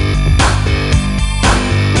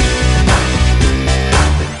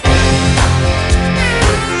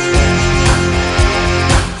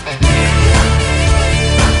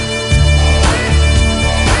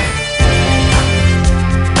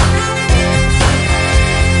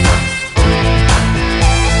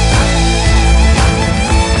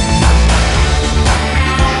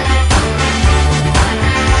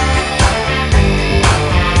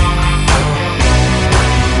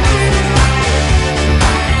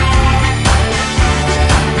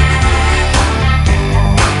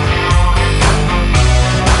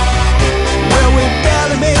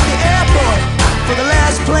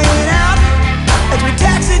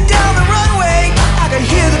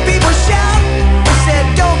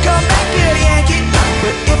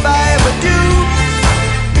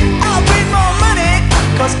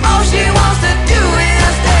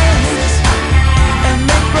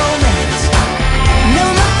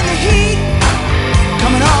 Never mind the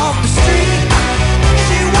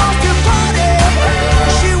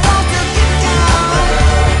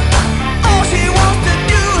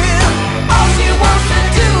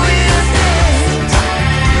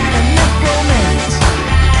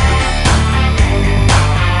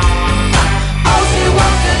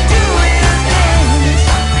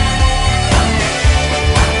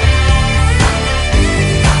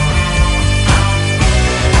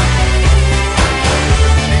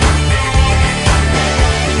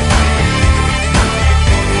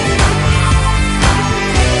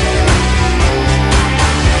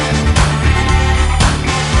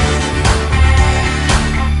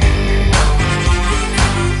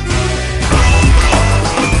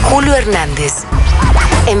Hernández,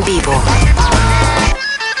 en vivo.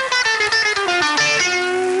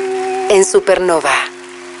 En Supernova.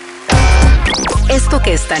 Esto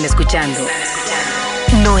que están escuchando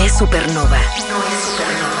no es Supernova.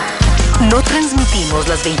 No transmitimos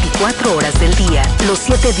las 24 horas del día, los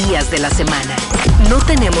 7 días de la semana. No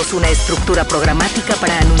tenemos una estructura programática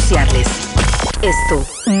para anunciarles. Esto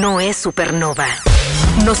no es Supernova.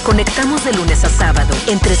 Nos conectamos de lunes a sábado,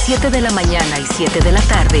 entre 7 de la mañana y 7 de la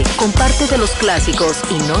tarde, con parte de los clásicos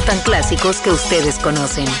y no tan clásicos que ustedes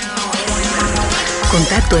conocen.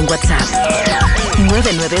 Contacto en WhatsApp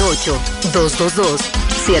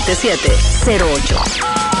 998-222-7708.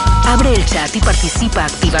 Abre el chat y participa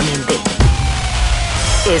activamente.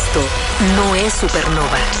 Esto no es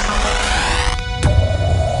Supernova.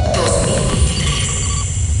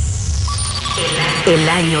 2023. El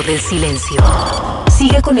año del silencio.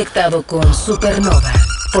 Sigue conectado con Supernova,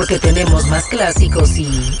 porque tenemos más clásicos y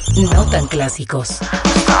no tan clásicos.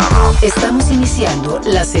 Estamos iniciando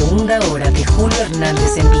la segunda hora de Julio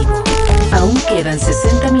Hernández en vivo. Aún quedan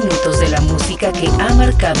 60 minutos de la música que ha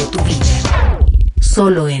marcado tu vida.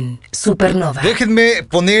 Solo en Supernova. Déjenme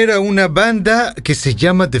poner a una banda que se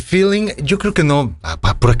llama The Feeling. Yo creo que no,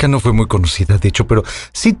 por acá no fue muy conocida, de hecho, pero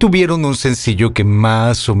sí tuvieron un sencillo que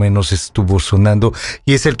más o menos estuvo sonando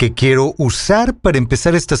y es el que quiero usar para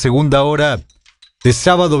empezar esta segunda hora de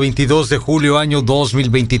sábado 22 de julio, año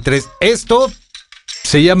 2023. Esto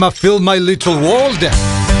se llama Fill My Little World.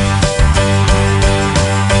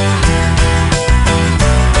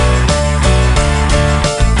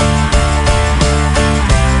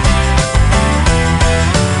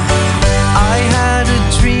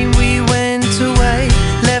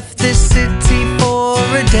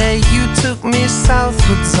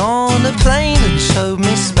 Southwards on a plane and showed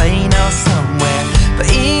me Spain out somewhere. But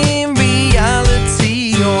in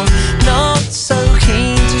reality, you're not so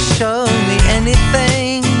keen to show me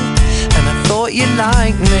anything. And I thought you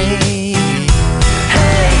liked me.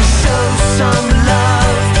 Hey, show some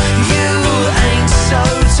love. You ain't so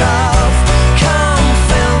tough. Come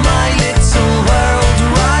fill my little world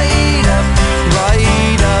right up,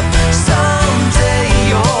 right up. Someday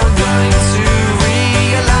you're going to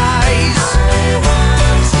realize.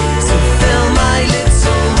 So fill my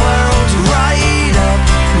little world right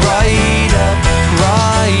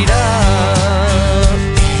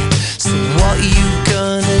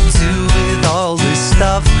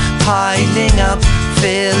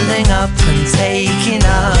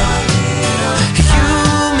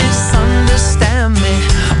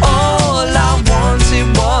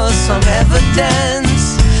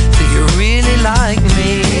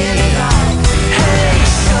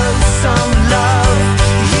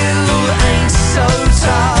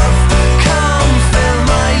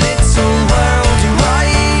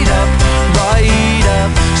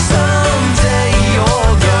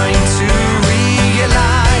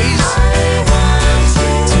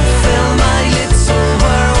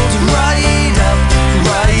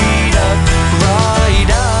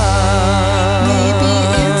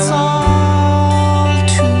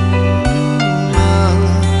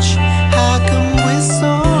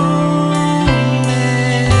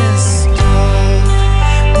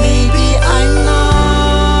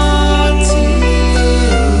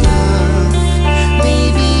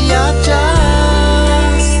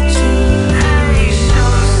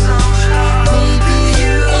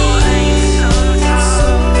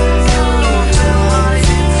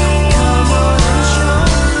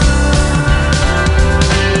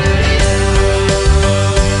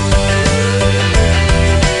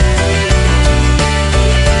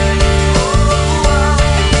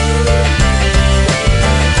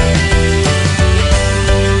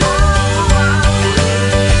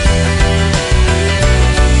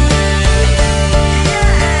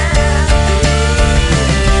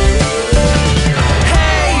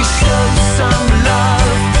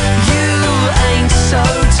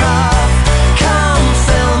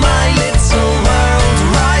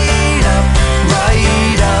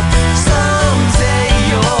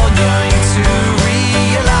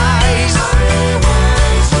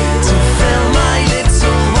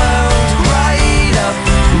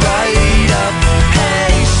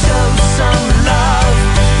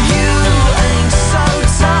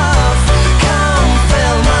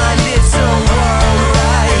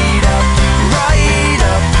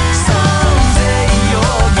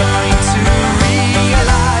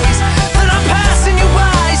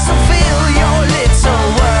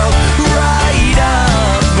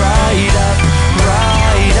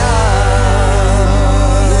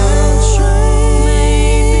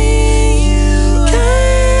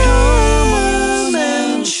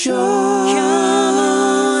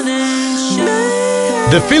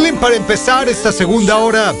The Feeling para empezar esta segunda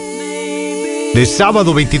hora de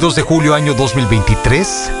sábado 22 de julio año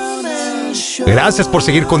 2023. Gracias por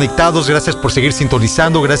seguir conectados, gracias por seguir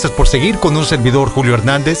sintonizando, gracias por seguir con un servidor Julio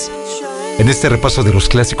Hernández en este repaso de los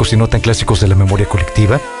clásicos y no tan clásicos de la memoria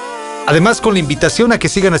colectiva. Además, con la invitación a que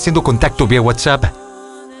sigan haciendo contacto vía WhatsApp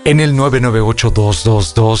en el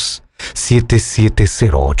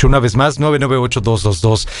 998-222-7708. Una vez más,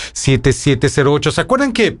 998-222-7708. ¿Se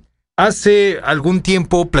acuerdan que hace algún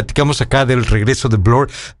tiempo platicamos acá del regreso de Blur?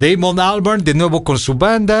 Damon Albarn de nuevo con su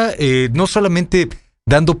banda, no solamente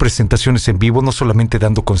dando presentaciones en vivo, no solamente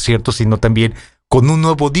dando conciertos, sino también con un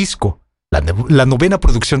nuevo disco, la novena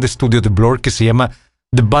producción de estudio de Blur, que se llama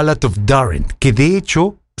The Ballad of Darren, que de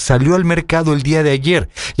hecho salió al mercado el día de ayer.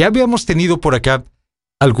 Ya habíamos tenido por acá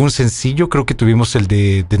algún sencillo, creo que tuvimos el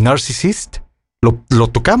de The Narcissist, lo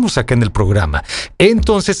tocamos acá en el programa.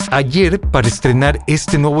 Entonces ayer, para estrenar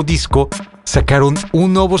este nuevo disco, sacaron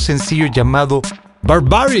un nuevo sencillo llamado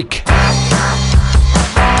Barbaric.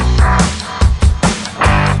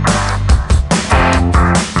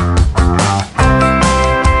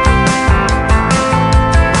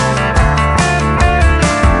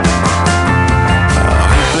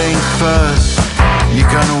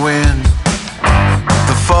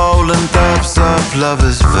 Of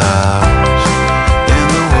lovers' vows in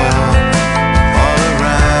the world all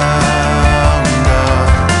around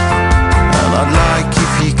us, and I'd like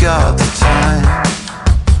if you got the time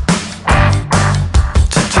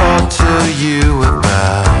to talk to you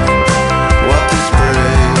about what this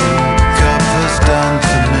breakup has done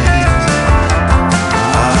to me.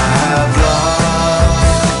 I have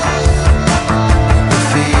lost the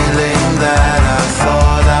feeling that I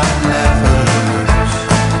thought I'd never lose.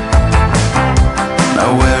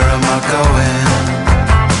 Now where am I going?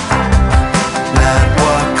 At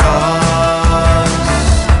what cost?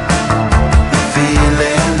 The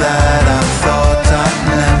feeling that I thought I'd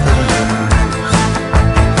never lose.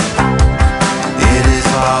 It is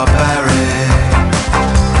barbaric.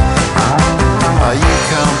 You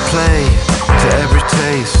can't play to every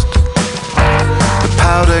taste. The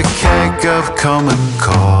powder keg of common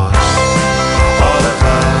cause. All of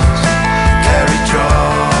us carry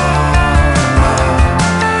trauma,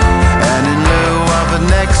 and in lieu of an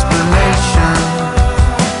explanation,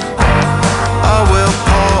 I will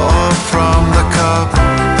pour from the cup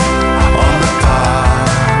on the power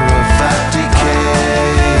of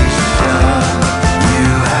abdication.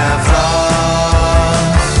 You have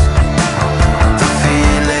lost the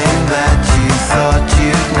feeling that you thought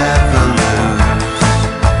you'd never lose.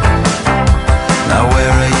 Now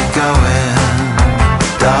where are you going,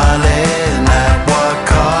 darling? At what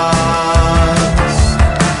cost?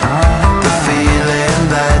 The feeling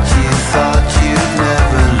that you thought you'd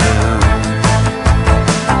never lose.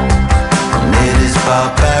 And it is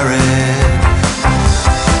barbaric.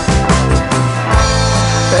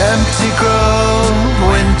 Empty grove,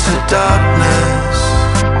 winter darkness.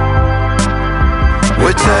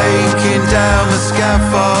 We're taking down the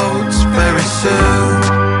scaffolds very soon.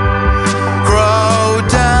 Grow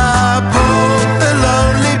dapple the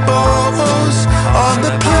lonely balls on the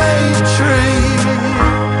plane tree.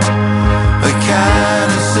 A can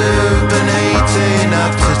of soup and 18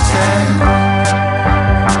 up to 10,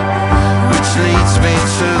 which leads me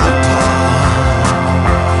to the part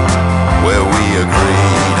where we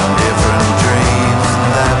agreed on different dreams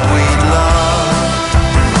that we'd lost.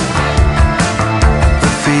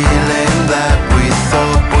 The feeling that we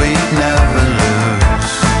thought we'd never lose.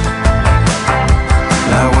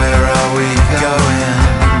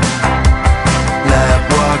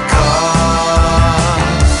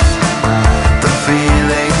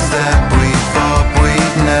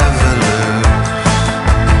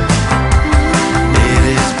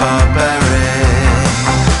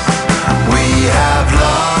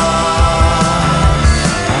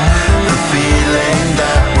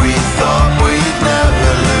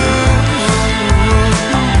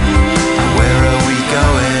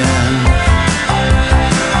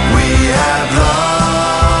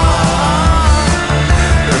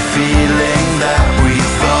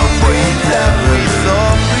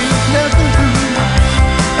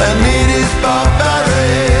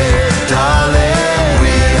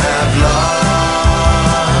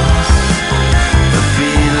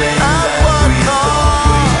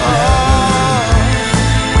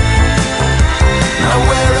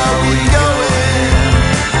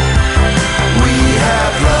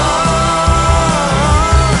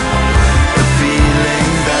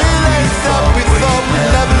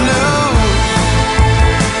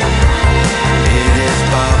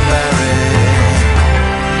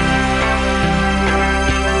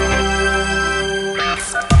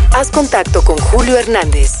 contacto con Julio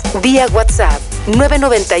Hernández vía WhatsApp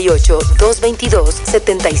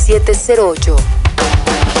 998-222-7708.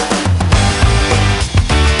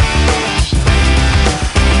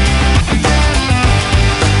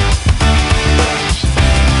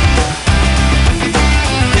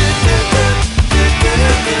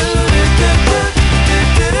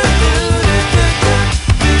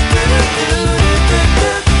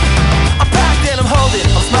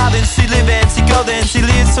 She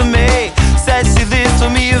lives for me, said she lives for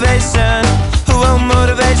me, ovation. Oh,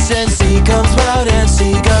 motivation. She comes round and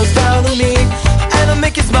she goes down on me, and I'll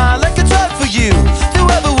make you smile like a drug for you. Do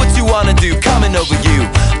ever what you wanna do, coming over you.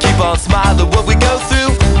 Keep on smiling what we go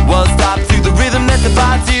through. One stop to the rhythm that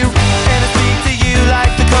divides you, and I speak to you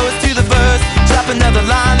like the chorus to the verse. Drop another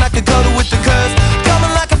line like a coda with the curse.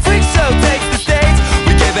 Coming like a freak show takes the stage.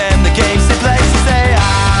 We give them the game she plays. She say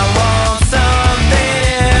I want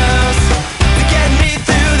something else to get me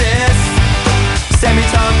through this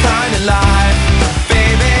semi-time kind of life.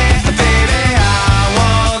 Baby, baby, I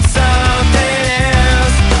want something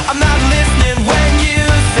else. I'm not listening when you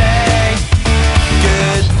say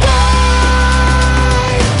goodbye.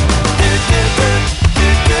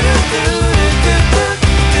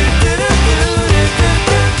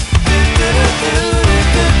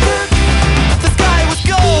 The sky was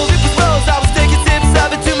gold, it was rose. I was taking sips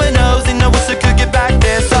of it to my nose, and I wish I could get back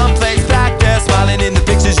there, someplace back there, smiling in the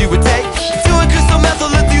pictures you would take. Doing crystal meth will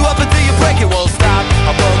lift you up until you break. It won't stop.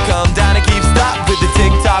 I won't come down and keep stop with the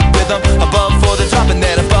tick-tock rhythm. I bumped for the drop and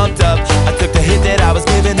then I bumped up. I took the hit that I was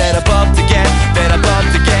given, then I bumped again, then I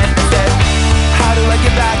bumped again. Said, how do I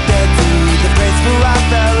get back there to the place where I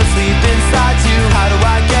fell asleep inside you? How do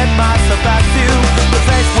I get myself back to the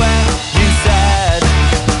place where you said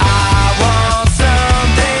I want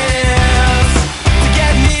something else to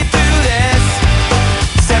get me through this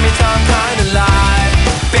semi-time kind of life?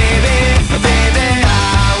 Baby, baby,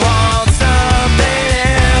 I want something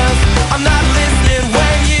else. I'm not listening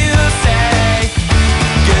when you say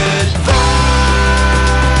goodbye.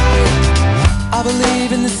 I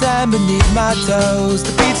believe in the sand beneath my toes.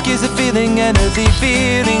 The beach gives a feeling, an earthy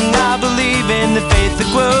feeling. I believe in the faith that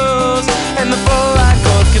grows, and the full light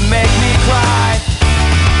goals can make me cry.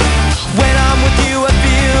 When I'm with you, I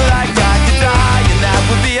feel like I could die, and that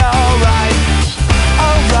would be alright,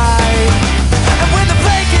 alright. And when the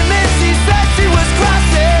plane came in, she said she was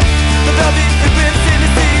crossing the velvet ribbons in the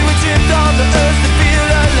sea. We tripped on the earth to feel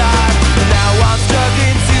alive, and now I'm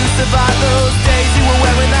struggling to survive those days you were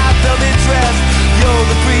wearing that velvet dress. You're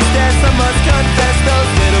the priestess, I must confess. Those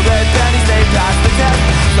little red panties, they passed the test.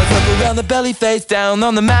 So I took around the belly, face down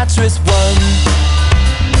on the mattress one,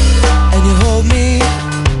 and you hold me,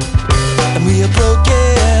 and we are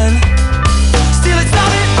broken. Still it's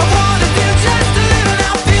not it I wanna do, just a little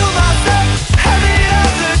now. Feel myself heavy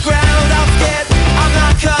off the ground. I'm scared I'm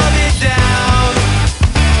not coming down.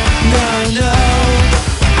 No, no,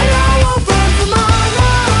 and I won't run from my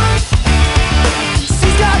life.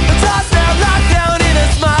 She's got the toss now locked down in a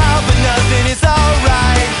smile, but nothing is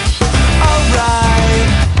alright, alright.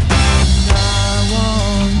 I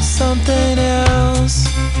want something else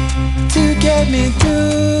to get me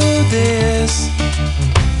through this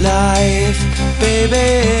life.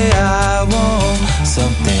 Baby, I want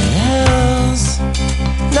something else.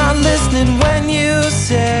 Not listening when you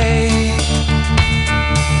say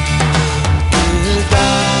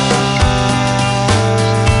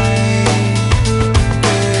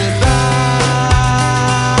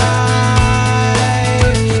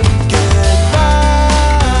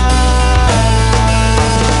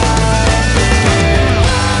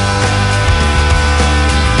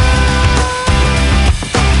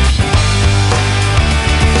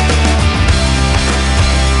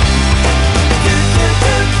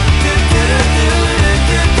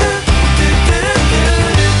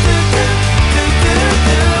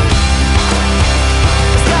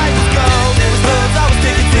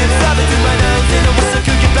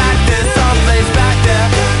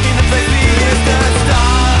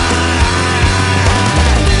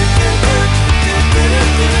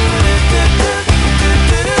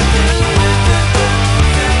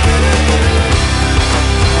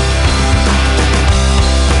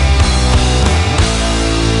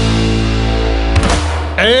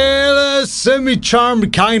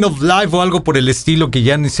Semi-Charmed Kind of Life o algo por el estilo, que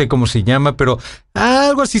ya ni sé cómo se llama, pero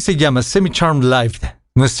algo así se llama, Semi-Charmed Life.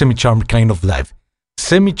 No es Semi-Charmed Kind of Life.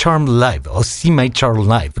 Semi-Charmed Live o Semi-Charmed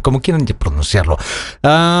Live, como quieran pronunciarlo.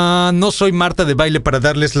 No soy Marta de Baile para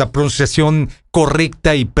darles la pronunciación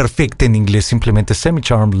correcta y perfecta en inglés, simplemente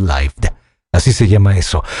Semi-Charmed Live. Así se llama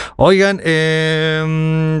eso. Oigan,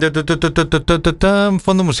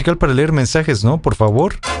 fondo musical para leer mensajes, ¿no? Por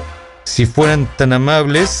favor. Si fueran tan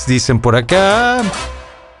amables, dicen por acá.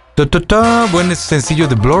 Buen sencillo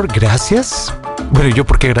de Blur, gracias. Bueno, ¿yo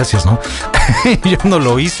por qué gracias, no? Yo no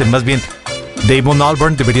lo hice, más bien Damon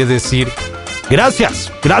Albarn debería decir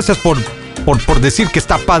gracias por decir que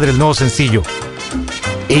está padre el nuevo sencillo.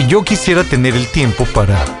 Y yo quisiera tener el tiempo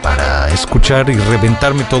para escuchar y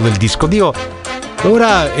reventarme todo el disco. Digo,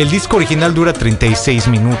 ahora el disco original dura 36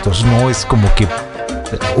 minutos, no es como que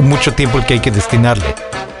mucho tiempo el que hay que destinarle.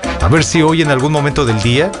 A ver si hoy en algún momento del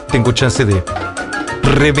día tengo chance de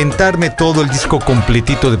reventarme todo el disco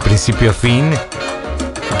completito de principio a fin.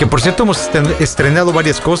 Que por cierto hemos estrenado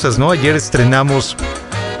varias cosas, ¿no? Ayer estrenamos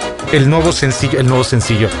el nuevo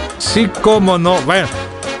sencillo. Sí, cómo no. Bueno,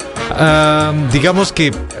 digamos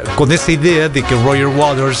que con esa idea de que Roger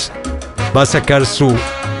Waters va a sacar su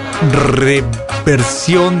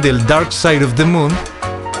reversión del Dark Side of the Moon.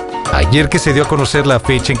 Ayer que se dio a conocer la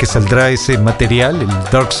fecha en que saldrá ese material, el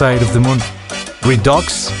Dark Side of the Moon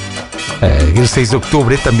Redux, el 6 de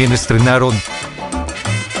octubre, también estrenaron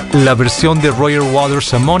la versión de Roger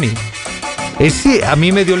Waters a Money. Ese a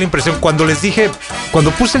mí me dio la impresión cuando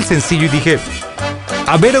puse el sencillo y dije,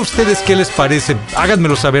 a ver a ustedes qué les parece,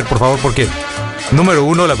 háganmelo saber por favor, porque número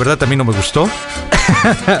uno, la verdad a mí no me gustó.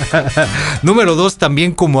 Número dos,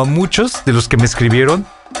 también como a muchos de los que me escribieron,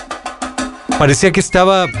 parecía que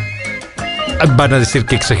estaba, van a decir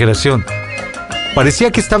que exageración,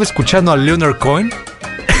 parecía que estaba escuchando a Leonard Cohen.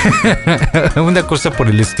 Una cosa por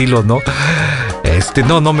el estilo, ¿no?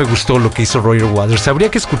 No me gustó lo que hizo Roger Waters. Habría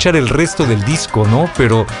que escuchar el resto del disco, ¿no?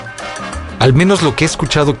 Pero al menos lo que he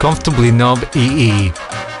escuchado, Comfortably Numb y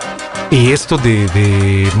esto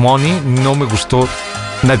de Money, no me gustó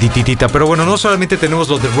nadititita. Pero bueno, no solamente tenemos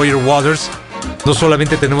lo de Roger Waters, no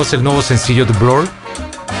solamente tenemos el nuevo sencillo de Blur.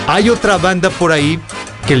 Hay otra banda por ahí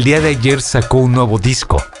que el día de ayer sacó un nuevo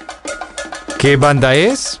disco. ¿Qué banda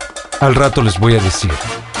es? Al rato les voy a decir.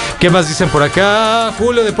 ¿Qué más dicen por acá?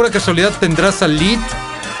 Julio, de pura casualidad tendrás al Lead.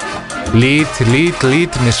 Lead.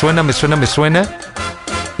 Me suena.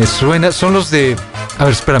 Son los de... A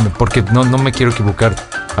ver, espérame, porque no me quiero equivocar.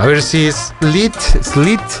 A ver si es Lead.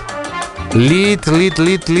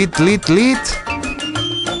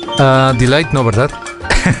 Delight, no, ¿verdad?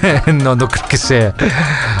 No creo que sea.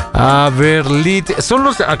 A ver, Lead. Son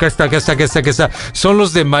los... Acá está. Son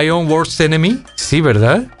los de My Own Worst Enemy. Sí,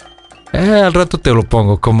 ¿verdad? Al rato te lo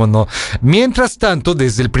pongo, cómo no. Mientras tanto,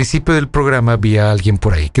 desde el principio del programa había alguien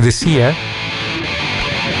por ahí que decía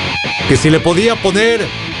que si le podía poner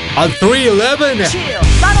al 311.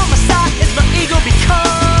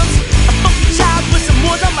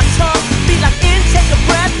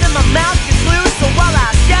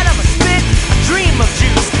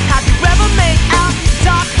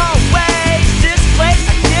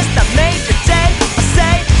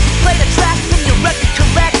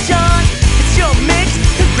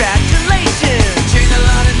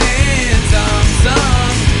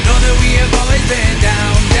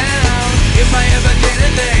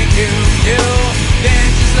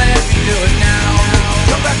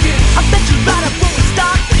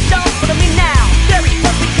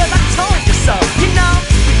 Because I told you so, you know,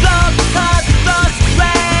 we love because we love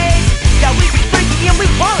rain.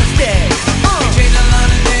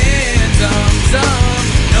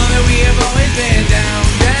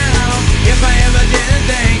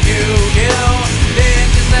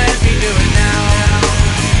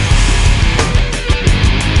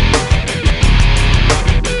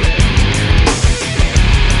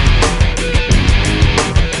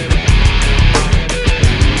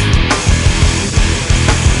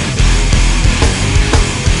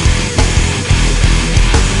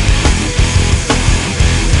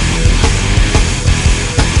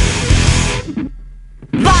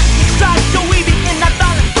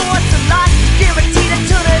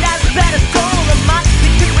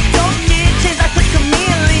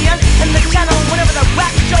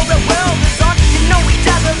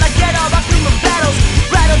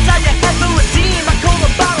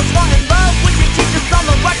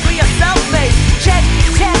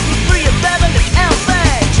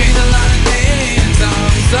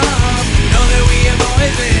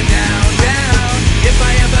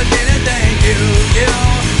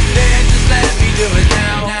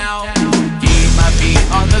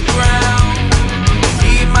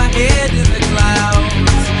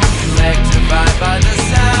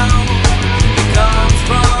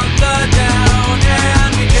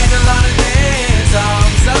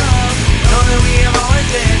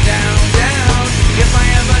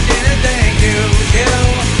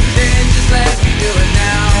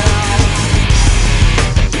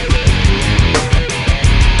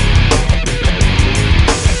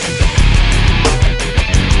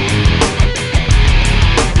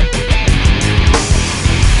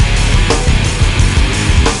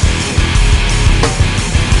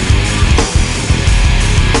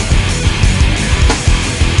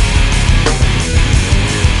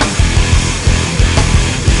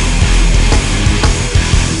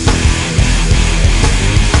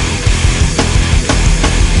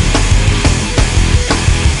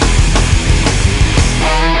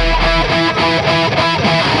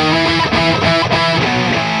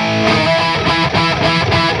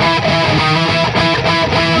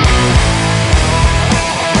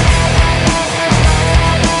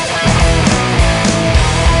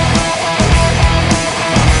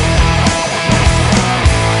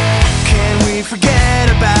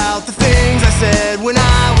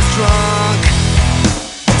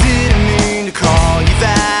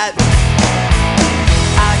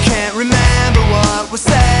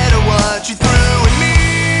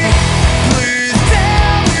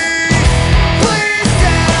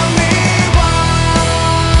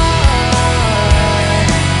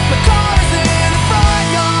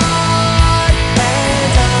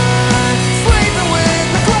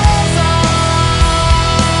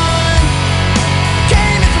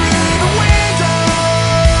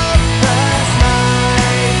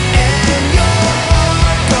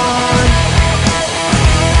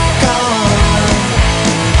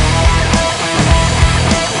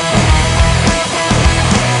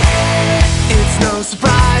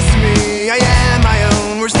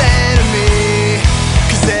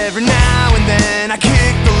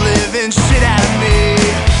 living shit out of me.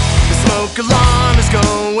 The smoke alarm is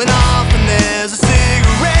going off and there's a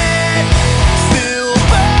cigarette still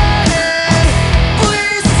burning.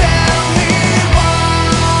 Please tell me why.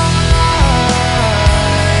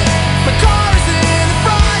 My car is in the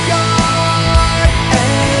front yard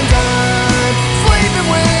and I'm sleeping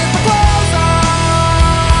with my clothes on.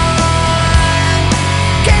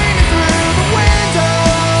 Came in through the window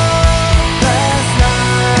last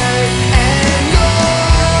night and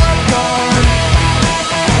you're gone,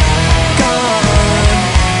 gone.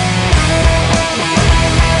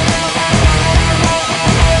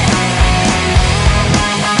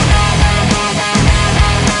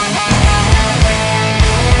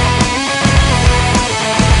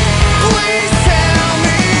 Please tell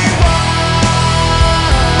me why.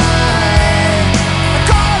 My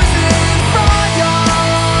car is in the front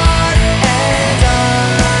yard and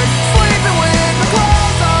I'm sleeping with my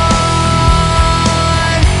clothes on.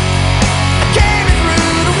 I came in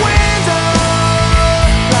through the window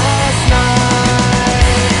last night.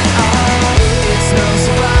 It's no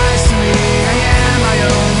surprise to me, I am my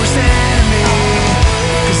own worst enemy.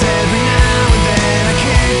 'Cause every now and then I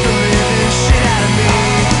kick the living shit out of me.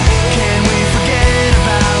 Can we forget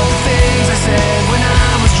about the things I said when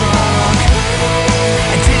I was drunk?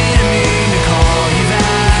 I didn't mean to call you that.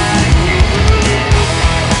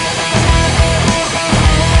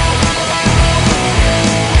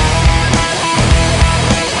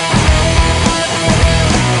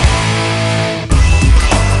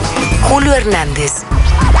 Julio Hernández,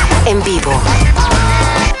 en vivo.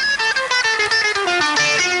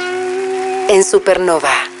 En Supernova.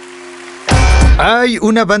 Hay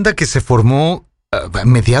una banda que se formó a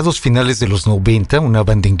mediados finales de los 90, una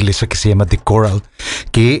banda inglesa que se llama The Coral,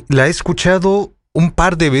 que la he escuchado un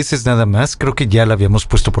par de veces nada más, creo que ya la habíamos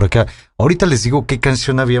puesto por acá. Ahorita les digo qué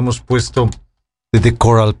canción habíamos puesto de The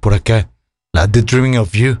Coral por acá, la The Dreaming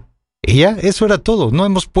of You. Y ya, eso era todo, no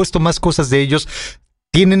hemos puesto más cosas de ellos.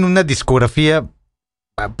 Tienen una discografía,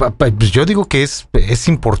 pues yo digo que es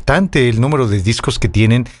importante el número de discos que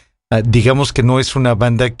tienen. Digamos que no es una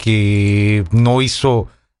banda que no hizo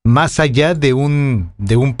más allá de un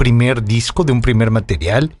primer disco, de un primer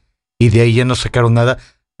material, y de ahí ya no sacaron nada.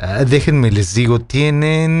 Déjenme les digo,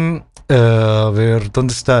 tienen, a ver,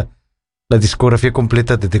 ¿dónde está la discografía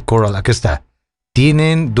completa de The Coral? Acá está.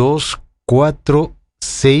 Tienen 2, 4,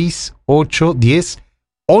 6, 8, 10,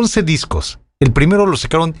 11 discos. El primero lo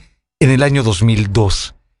sacaron en el año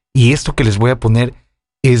 2002. Y esto que les voy a poner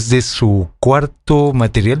es de su cuarto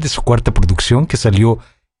material, de su cuarta producción, que salió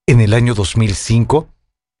en el año 2005,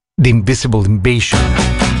 The Invisible Invasion.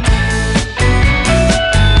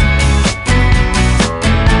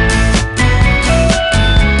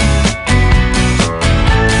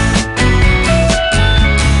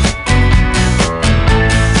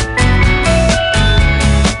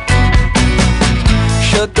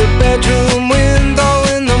 Shut the bedroom window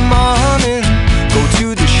in the morning. Go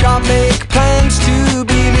to the shop, make plans to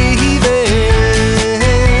be leaving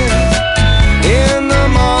in the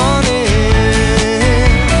morning.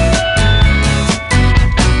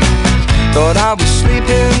 Thought I was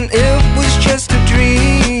sleeping, it was just a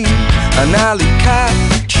dream. An alley cat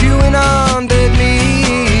chewing on dead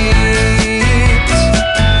meat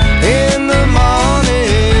in the morning.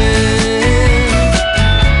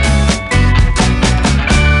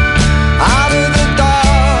 Out of the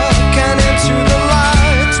dark and into the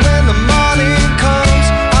lights. When the morning comes,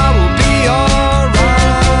 I will be alright.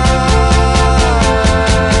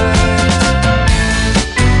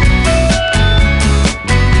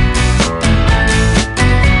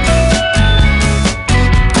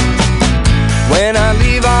 When I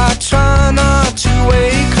leave, I try not to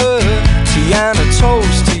wake her. Tiana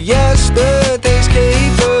toast to yesterday's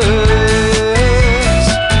capers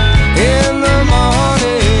in the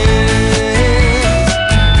morning.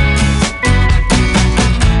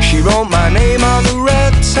 She wrote my name on the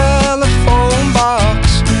red telephone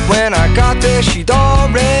box. When I got there, she'd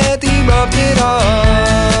already rubbed it off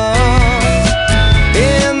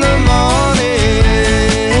in the morning.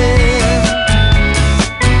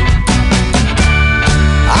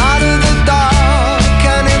 Out of the dark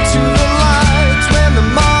and into the lights. When the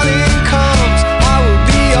morning comes, I will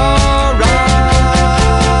be alright.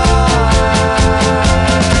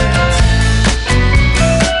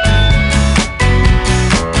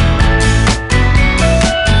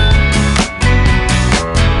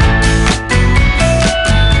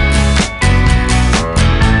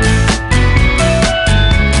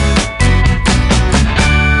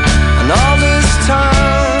 And all this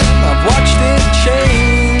time I've watched it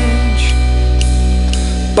change,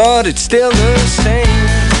 but it's still the same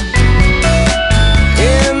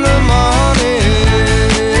in the morning.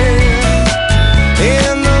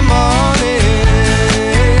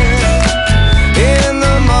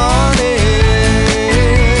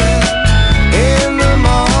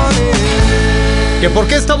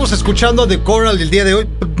 Estamos escuchando The Coral el día de hoy.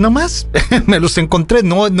 Nomás me los encontré.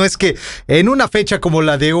 No es que en una fecha como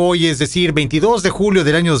la de hoy, es decir, 22 de julio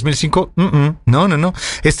del año 2005. No.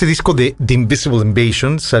 Este disco de The Invisible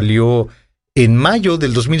Invasion salió en mayo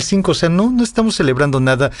del 2005. O sea, no estamos celebrando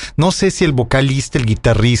nada. No sé si el vocalista, el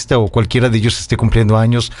guitarrista o cualquiera de ellos esté cumpliendo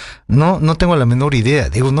años. No tengo la menor idea.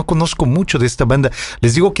 Digo, no conozco mucho de esta banda.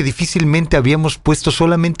 Les digo que difícilmente habíamos puesto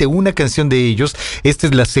solamente una canción de ellos. Esta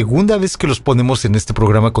es la segunda vez que los ponemos en este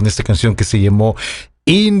programa con esta canción que se llamó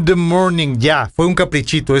In the Morning. Ya, fue un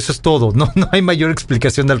caprichito, eso es todo. No hay mayor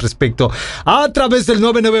explicación al respecto. A través del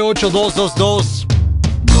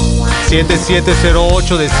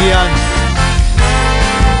 998-222-7708 decían: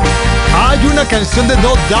 hay una canción de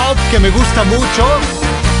No Doubt que me gusta mucho.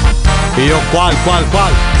 Y yo, ¿cuál?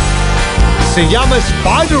 Se llama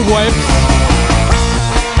Spiderwebs.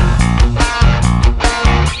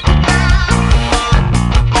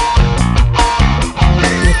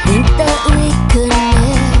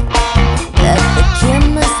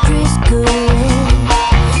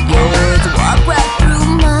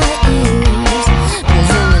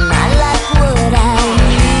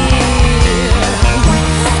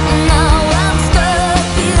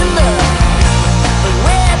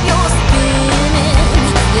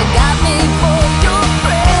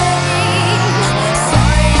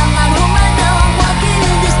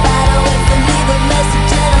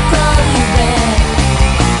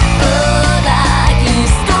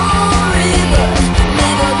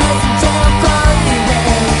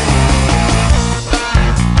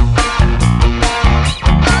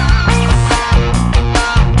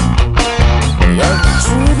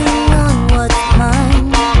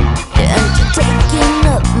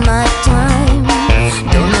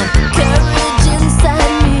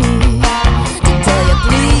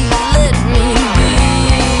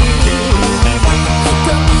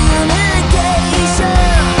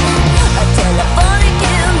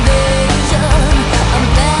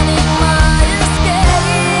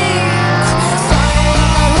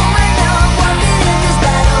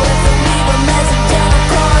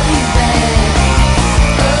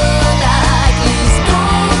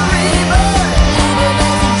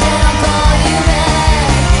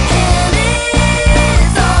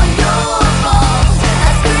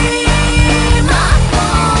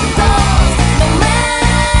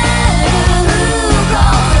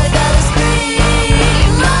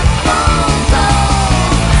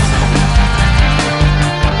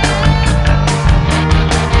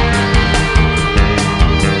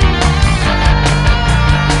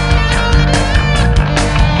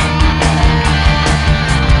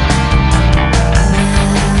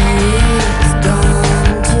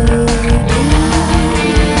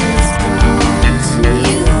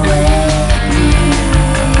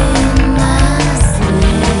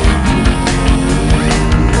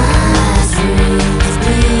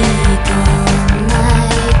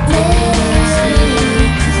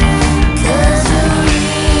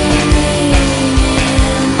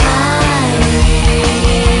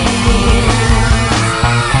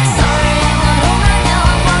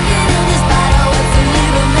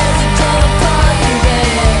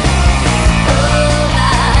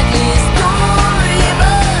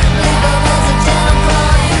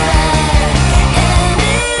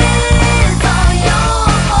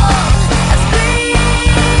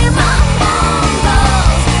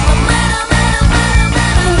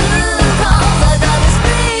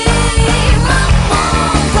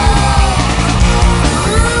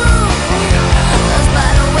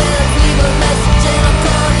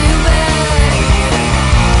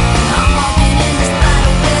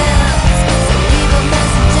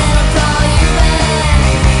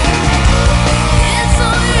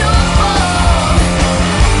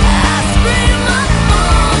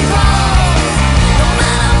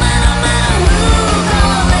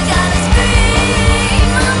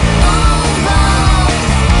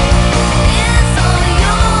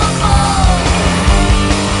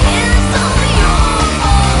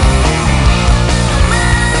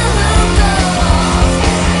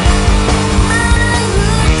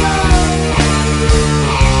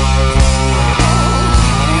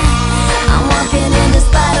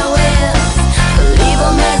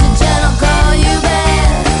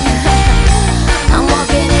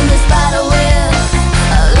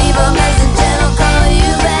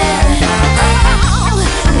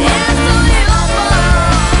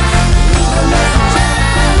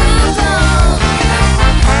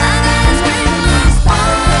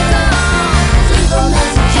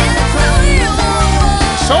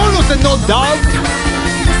 No Doubt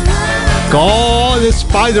con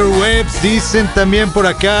Spiderwebs. Dicen también por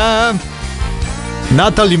acá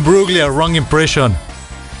Natalie Imbruglia, Wrong Impression.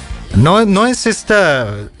 No, no es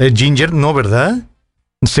esta Ginger, no, ¿verdad?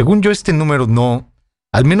 Según yo, este número no.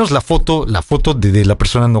 Al menos la foto de la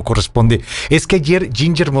persona no corresponde. Es que ayer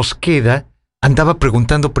Ginger Mosqueda andaba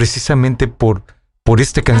preguntando precisamente por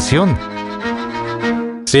esta canción.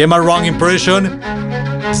 Se llama Wrong Impression.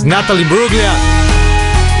 Es Natalie Bruglia.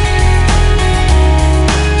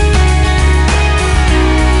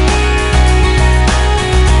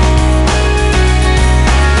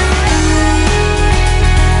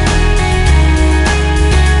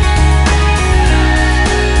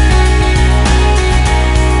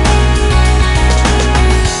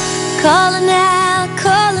 Calling out,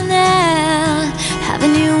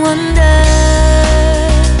 having you wonder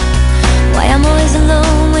why I'm always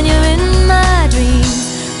alone when you're in my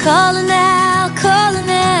dreams. Calling out,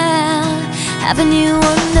 having you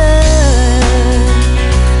wonder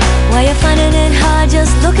why you're finding it hard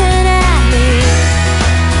just looking at me.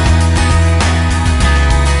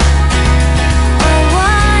 I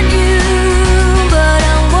want you, but I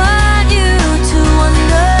want you to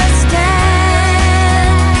understand.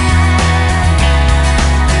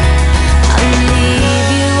 I need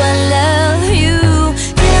you, I love you.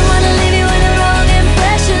 Didn't wanna leave you with the wrong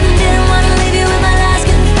impression. Didn't wanna leave you with my last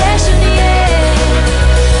confession,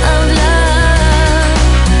 yeah, of love.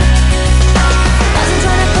 Wasn't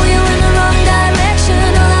trying to pull you in the wrong direction.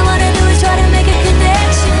 All I wanna do is try to make a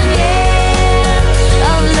connection,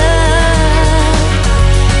 yeah, of love,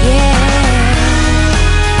 yeah,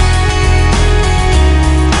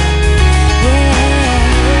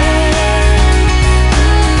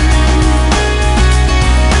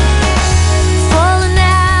 falling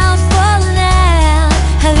out.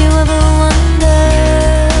 Have you ever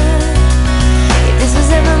wondered if this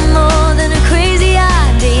was ever more than a crazy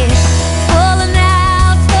idea? Falling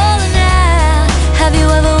out. Have you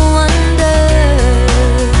ever wondered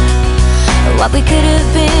what we could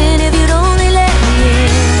have been if you'd only let me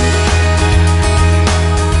in?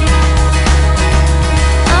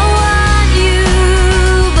 I want you,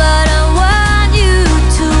 but I want you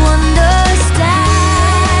to understand.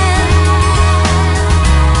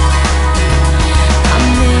 I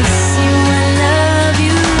miss you, I love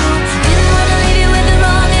you. Didn't wanna leave you with the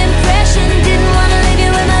wrong impression. Didn't wanna leave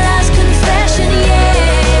you with my last confession,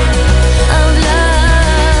 yeah, of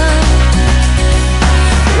love.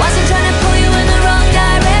 Wasn't trying to pull you in the wrong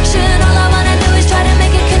direction. All I wanna do is try to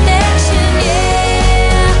make a connection,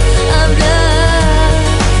 yeah, of love.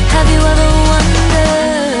 Have you ever wondered?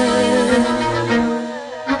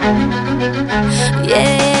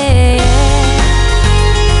 Yeah,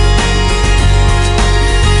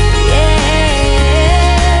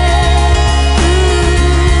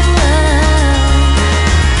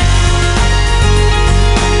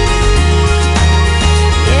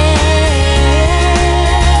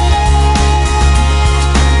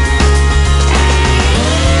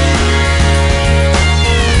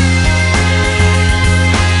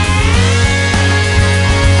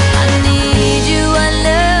 I need you, I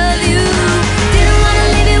love you. Didn't wanna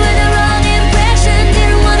leave you with the wrong impression.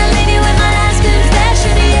 Didn't wanna leave you with my last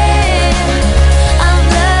confession, yeah, of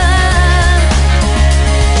love.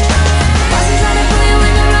 Wasn't trying to pull you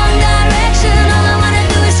in the wrong direction. All I wanna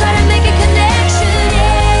do is try to make a connection,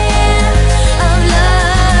 yeah, of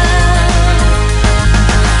love.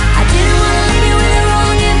 I didn't wanna leave you with the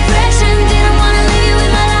wrong impression. Didn't wanna leave you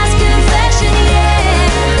with my last confession,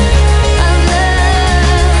 yeah, of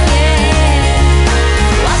love,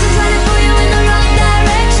 yeah. Wasn't trying to pull you in the wrong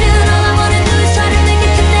direction. All I wanna do is try to make a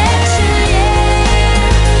connection,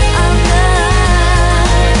 yeah, of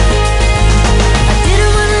love. I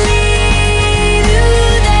didn't wanna leave you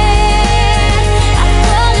there. I'm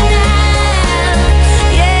calling out,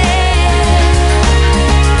 yeah.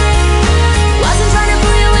 Wasn't trying to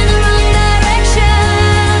pull you in the wrong direction.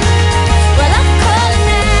 Well, I'm calling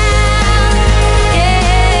out,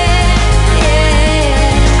 yeah,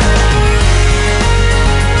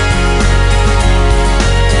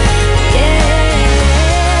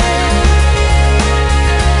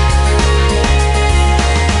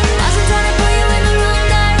 Wasn't trying to pull you in the wrong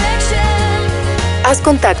direction. Haz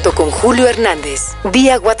contacto con Julio Hernández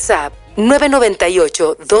vía WhatsApp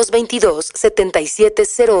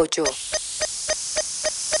 998-222-7708.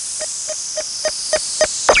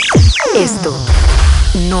 Esto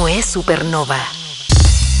no es Supernova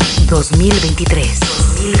 2023.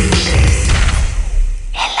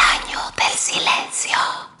 El año del silencio.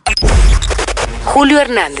 Julio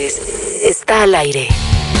Hernández está al aire.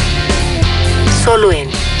 Solo en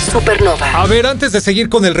Supernova. A ver, antes de seguir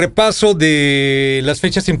con el repaso de las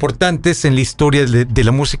fechas importantes en la historia de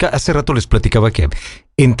la música, hace rato les platicaba que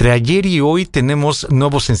entre ayer y hoy tenemos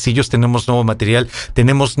nuevos sencillos, tenemos nuevo material,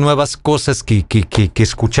 tenemos nuevas cosas que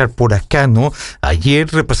escuchar por acá, ¿no? Ayer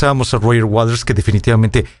repasábamos a Roger Waters, que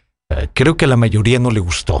definitivamente creo que a la mayoría no le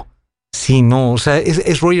gustó. Sí, no, o sea,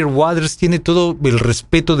 es Roger Waters, tiene todo el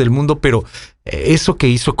respeto del mundo, pero eso que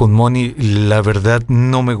hizo con Money, la verdad,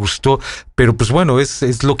 no me gustó. Pero pues bueno,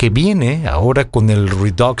 es lo que viene ahora con el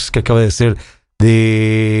Redux que acaba de ser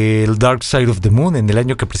del Dark Side of the Moon, en el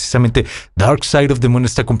año que precisamente Dark Side of the Moon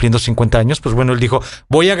está cumpliendo 50 años. Pues bueno, él dijo,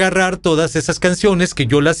 voy a agarrar todas esas canciones que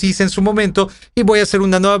yo las hice en su momento y voy a hacer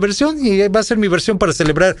una nueva versión, y va a ser mi versión para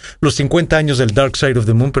celebrar los 50 años del Dark Side of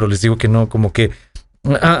the Moon. Pero les digo que no, como que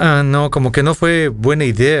no, como que no fue buena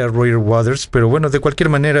idea Roger Waters, pero bueno, de cualquier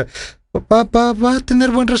manera va a tener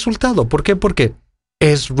buen resultado. ¿Por qué? Porque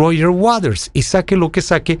es Roger Waters y saque lo que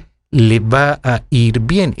saque, le va a ir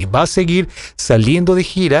bien y va a seguir saliendo de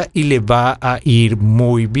gira y le va a ir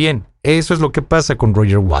muy bien. Eso es lo que pasa con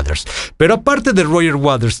Roger Waters. Pero aparte de Roger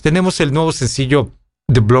Waters, tenemos el nuevo sencillo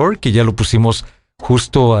The Blur, que ya lo pusimos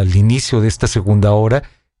justo al inicio de esta segunda hora.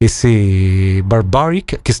 Ese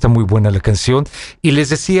Barbaric, que está muy buena la canción. Y les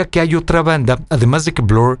decía que hay otra banda, además de que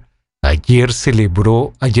Blur ayer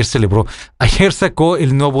sacó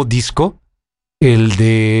el nuevo disco, el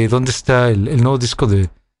de, ¿dónde está? El nuevo disco de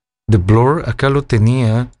Blur, acá lo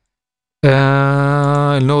tenía,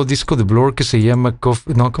 el nuevo disco de Blur que se llama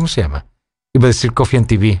 ¿cómo se llama? Iba a decir Coffee and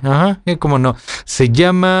TV, cómo no, se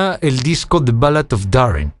llama el disco The Ballad of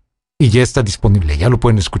Darren, y ya está disponible, ya lo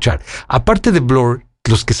pueden escuchar. Aparte de Blur,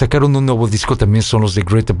 los que sacaron un nuevo disco también son los de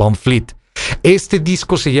Greta Van Fleet. Este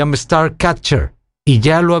disco se llama Starcatcher y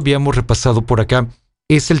ya lo habíamos repasado por acá.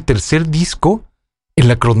 Es el tercer disco en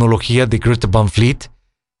la cronología de Greta Van Fleet.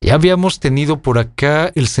 Ya habíamos tenido por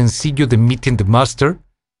acá el sencillo de Meeting the Master,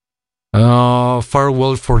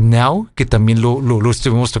 Farewell for Now, que también lo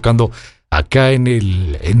estuvimos tocando acá en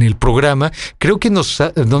el programa. Creo que nos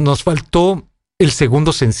faltó el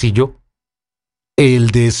segundo sencillo, el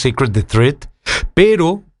de Sacred the Thread.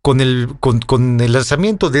 Pero con el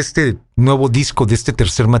lanzamiento de este nuevo disco, de este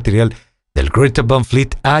tercer material del Greta Van Fleet,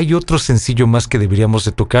 hay otro sencillo más que deberíamos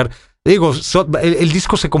de tocar. Digo, el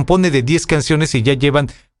disco se compone de 10 canciones y ya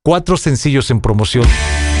llevan 4 sencillos en promoción.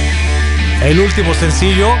 El último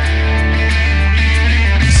sencillo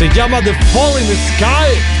se llama The Fall in the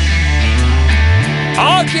Sky.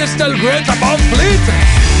 Aquí está el Greta Van Fleet.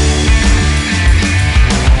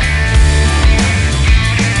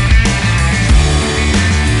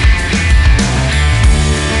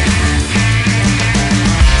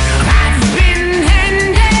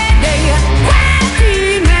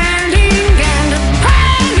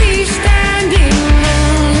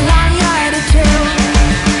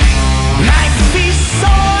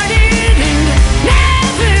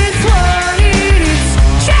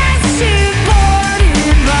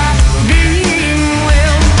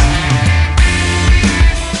 Well,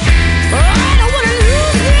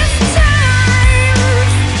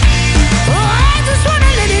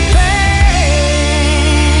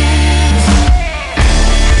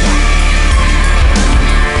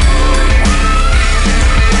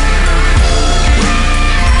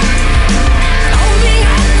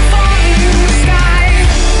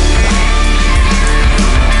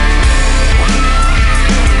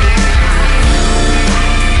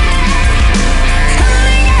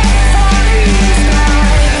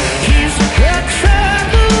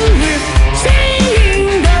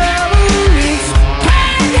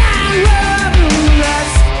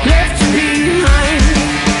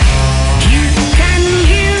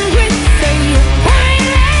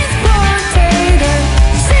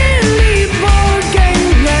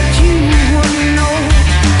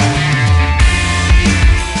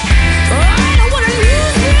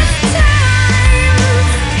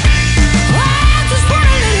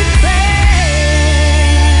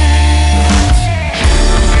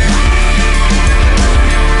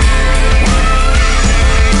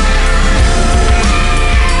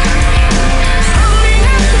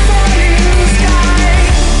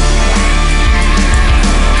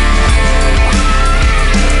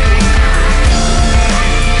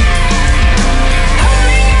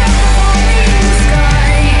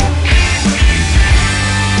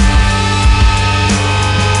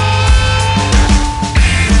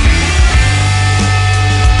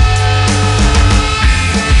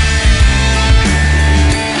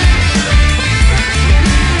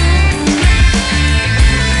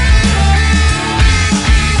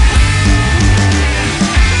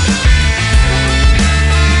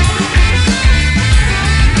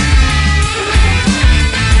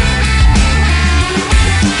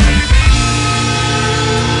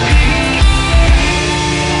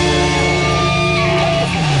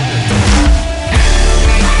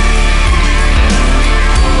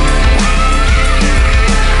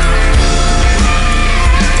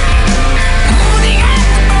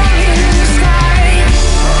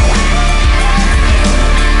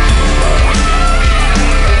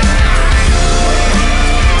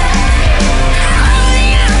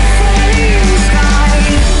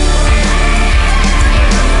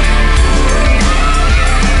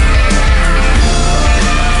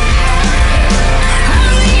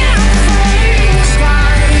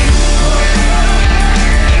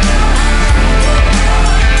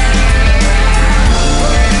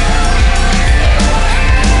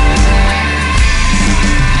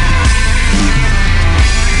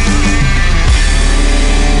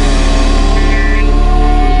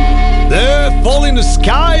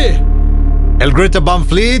 El Greta Van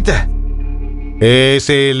Fleet es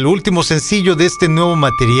el último sencillo de este nuevo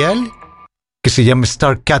material que se llama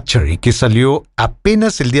Starcatcher y que salió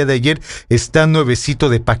apenas el día de ayer. Está nuevecito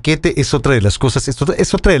de paquete. Es otra de las cosas,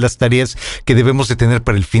 es otra de las tareas que debemos de tener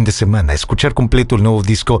para el fin de semana. Escuchar completo el nuevo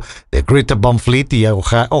disco de Greta Van Fleet y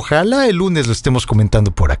ojalá el lunes lo estemos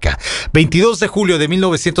comentando por acá. 22 de julio de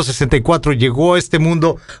 1964 llegó a este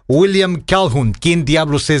mundo William Calhoun. ¿Quién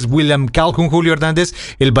diablos es William Calhoun, Julio Hernández?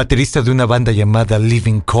 El baterista de una banda llamada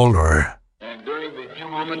Living Colour.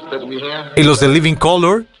 Y los de Living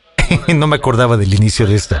Colour, no me acordaba del inicio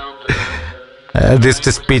de de este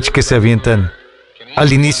speech que se avientan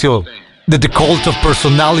al inicio de The Cult of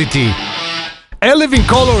Personality. El Living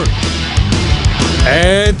Colour,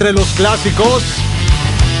 entre los clásicos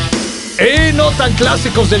y no tan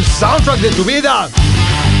clásicos del soundtrack de tu vida.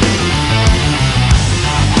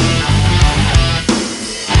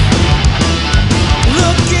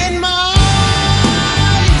 Look in my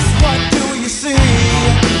eyes, what do you see?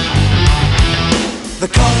 The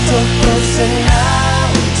cult of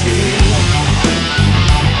personality.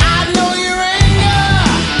 I know your anger,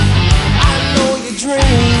 I know your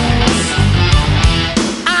dreams.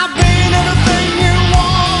 I've been everything you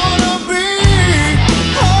wanna be.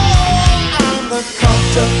 Oh, I'm the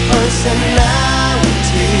cult of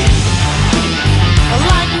personality.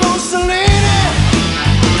 Like Mussolini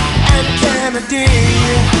and Kennedy,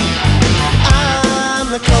 I'm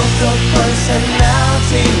the cult of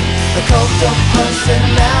personality. The cult of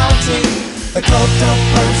personality. The cult of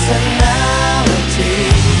personality.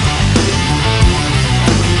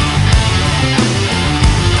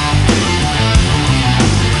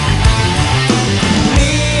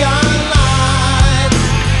 Neon lights,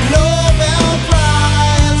 Nobel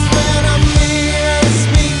Prize. When a mirror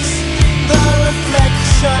speaks, the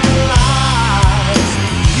reflection lies.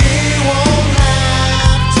 You won't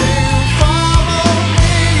have to follow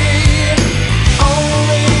me.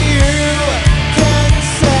 Only you can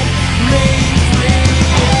set me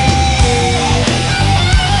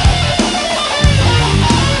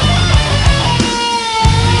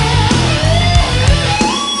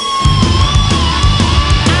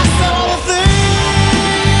I said all the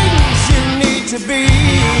things you need to be.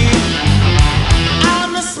 I'm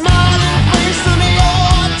the smiling face on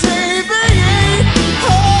your TV.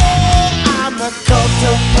 Oh, I'm the cult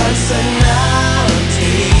of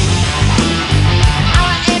personality.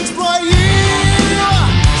 I exploit you,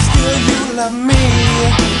 still you love me.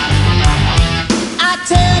 I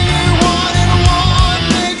tell you one and one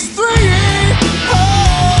makes three.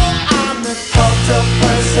 Oh, I'm the cult of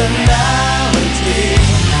personality.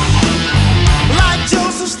 Like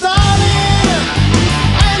Joseph Stalin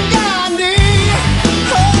and Gandhi.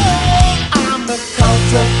 Oh, I'm the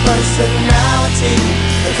cult of personality.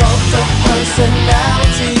 The cult of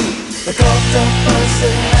personality. The cult of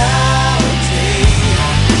personality.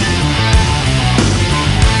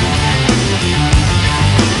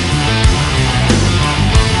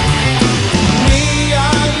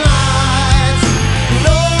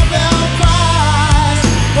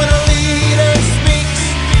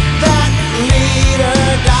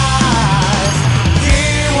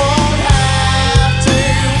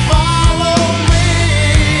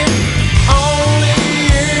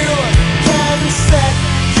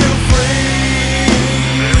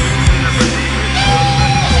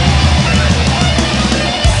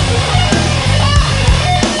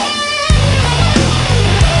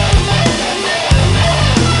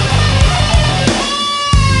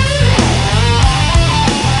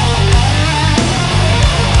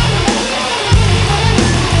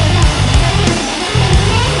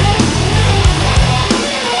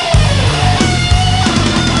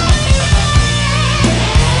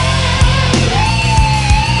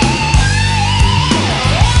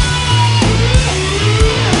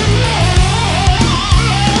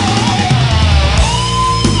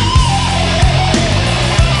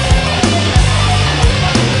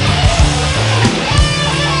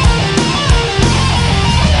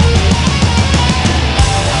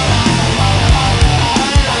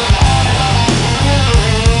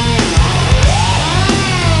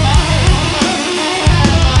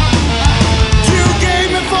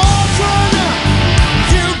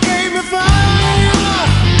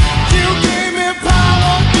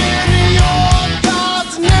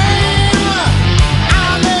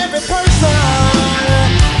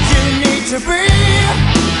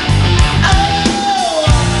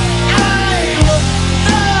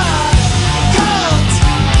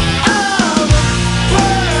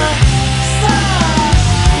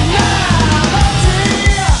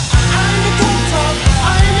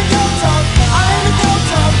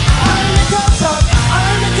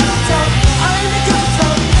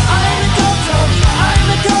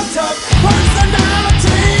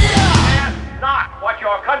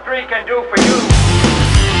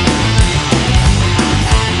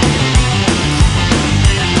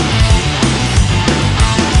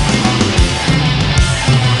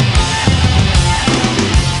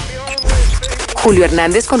 Julio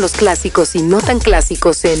Hernández con los clásicos y no tan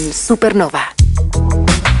clásicos en Supernova.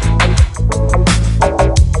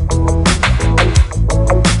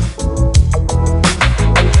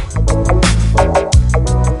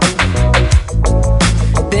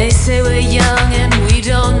 They say we're young and we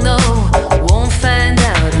don't know. Won't find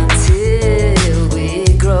out until we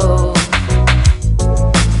grow.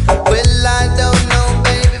 Well, I don't know,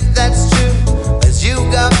 baby, if that's true. 'Cause you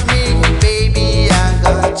got me, baby, I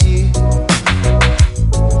got you.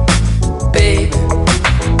 Babe,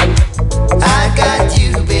 I got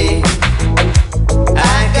you, babe.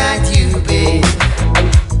 I got you, babe.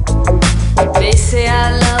 they say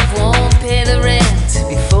our love won't pay the rent.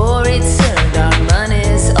 Before it's earned, our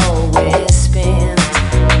money's always spent.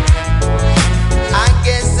 I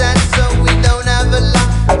guess that's so we don't have a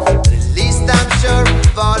lot. But at least I'm sure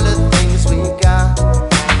of all the things we got.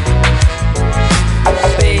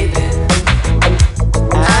 Baby,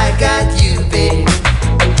 I got you, babe.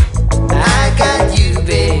 I got you,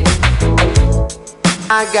 babe.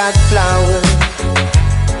 I got flowers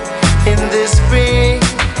in the spring.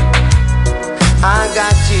 I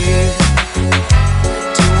got you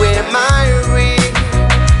to wear my ring.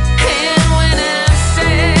 and when I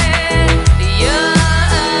said you're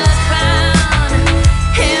a clown,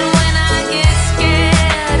 and when I get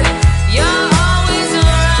scared, you're always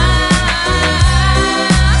around.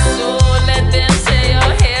 So let them say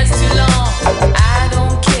your hair's too long. I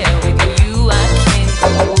don't care, with you I can't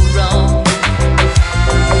go wrong.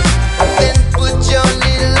 Then put your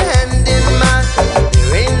little hand in mine.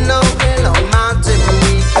 There ain't no hill or mountain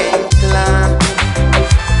we can't climb.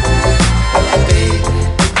 Baby,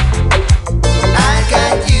 I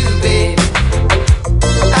got you, babe.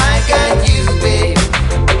 I got you, babe.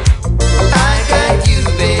 I got you,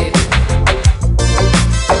 babe.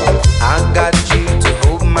 I got you to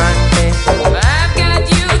hold my hand. I've got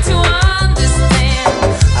you to understand.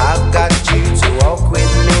 I've got you to walk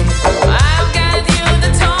with me. I've got you to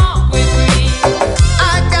talk with me.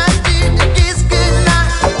 I got you to kiss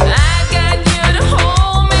goodnight. I've got you to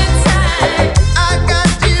hold me tight. I got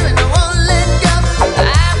you and I won't let go.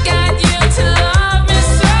 I've got you to love me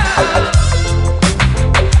so.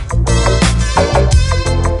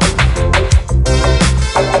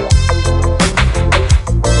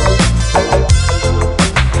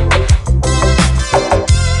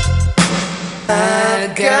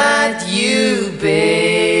 I got you,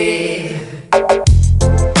 babe.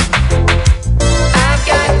 I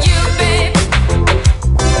got you, babe.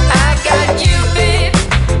 I got you, babe.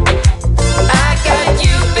 I got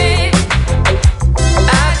you, babe. I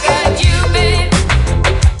got you, babe.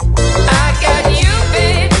 I got you,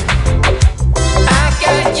 babe. I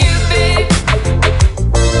got you, babe.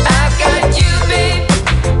 I got you, babe.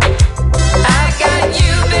 I got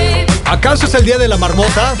you, babe. ¿Acaso es el día de la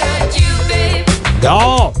marmota? Got you, babe.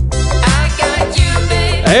 No. I got you,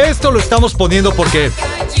 babe. Esto lo estamos poniendo porque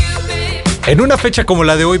Got you, babe. en una fecha como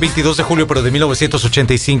la de hoy, 22 de julio, pero de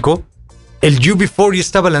 1985, el UB40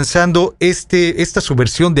 estaba lanzando esta su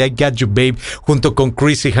versión de I Got You Babe junto con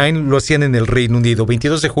Chrissy Hynde. Lo hacían en el Reino Unido,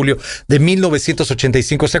 22 de julio de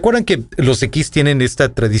 1985. ¿Se acuerdan que los X tienen esta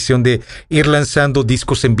tradición de ir lanzando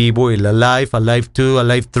discos en vivo? El Alive, Alive 2,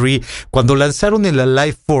 Alive 3. Cuando lanzaron el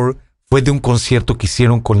Alive 4 fue de un concierto que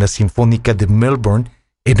hicieron con la Sinfónica de Melbourne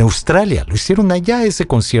en Australia. Lo hicieron allá ese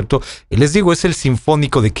concierto. Y les digo, es el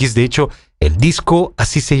Sinfónico de Kiss. De hecho, el disco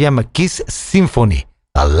así se llama, Kiss Symphony,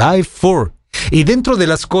 Alive 4. Y dentro de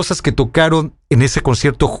las cosas que tocaron en ese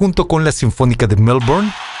concierto junto con la Sinfónica de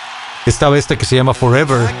Melbourne, estaba esta que se llama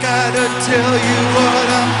Forever. I gotta tell you what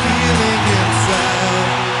I'm feeling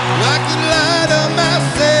inside. I could lie to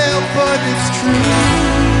myself, but it's true.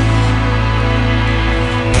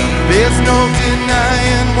 There's no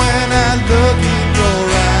denying when I look in your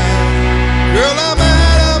eyes. Girl, I'm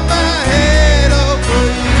out of my head over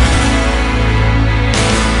you.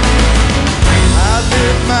 I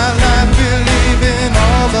live my life believing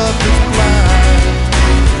all of this blind.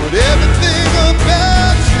 But everything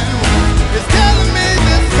about you is telling me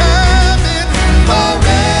this time it's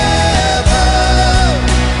forever.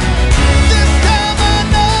 This time I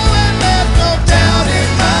know and there's no doubt in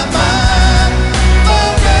my mind.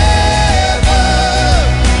 Forever.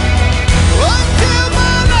 Until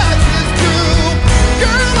my life is through,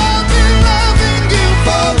 girl, I'll be loving you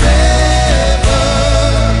forever.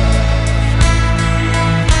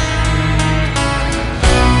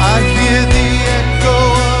 I hear the echo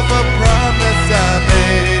of a promise I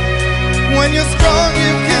made. When you're strong,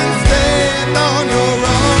 you can stand on your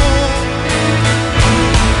own.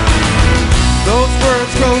 Those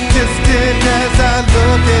words grow distant as I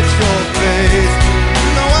look at your face.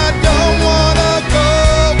 No, I don't wanna go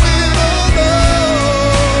it alone.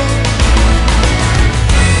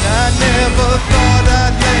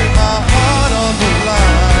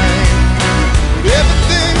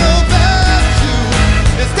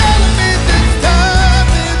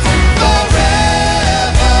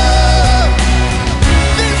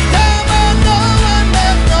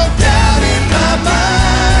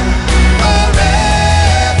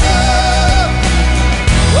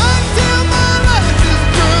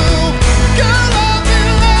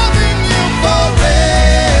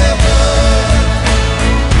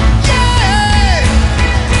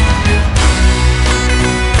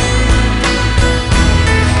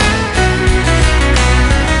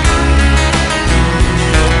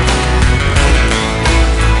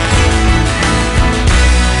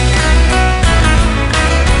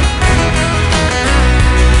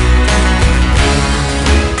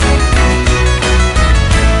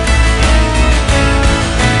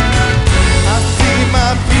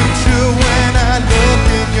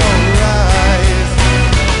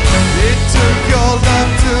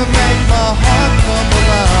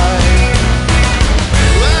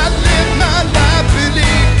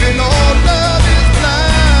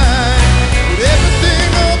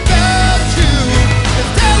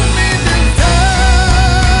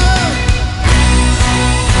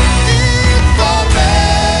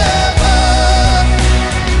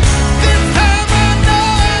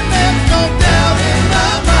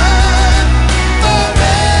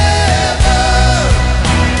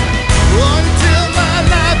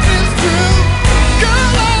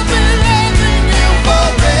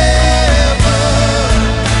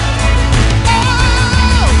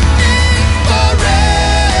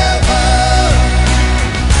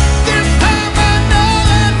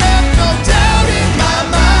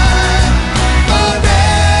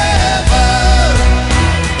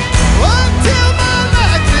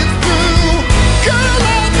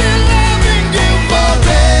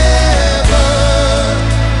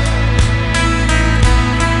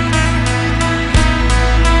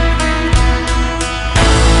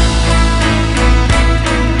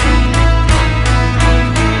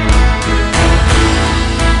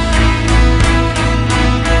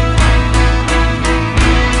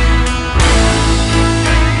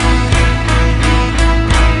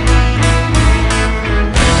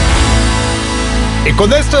 Y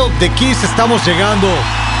con esto de Kiss estamos llegando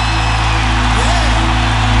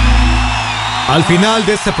al final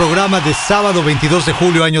de este programa de sábado 22 de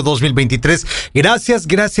julio año 2023.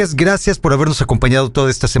 Gracias por habernos acompañado toda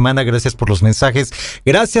esta semana. Gracias por los mensajes.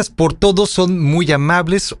 Gracias por todos, son muy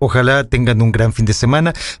amables. Ojalá tengan un gran fin de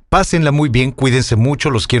semana. Pásenla muy bien, cuídense mucho.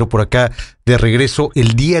 Los quiero por acá de regreso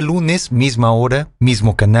el día lunes, misma hora,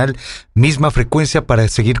 mismo canal, misma frecuencia para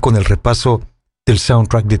seguir con el repaso del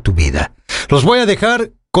soundtrack de tu vida. Los voy a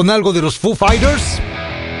dejar con algo de los Foo Fighters.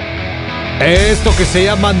 Esto que se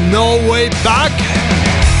llama No Way Back.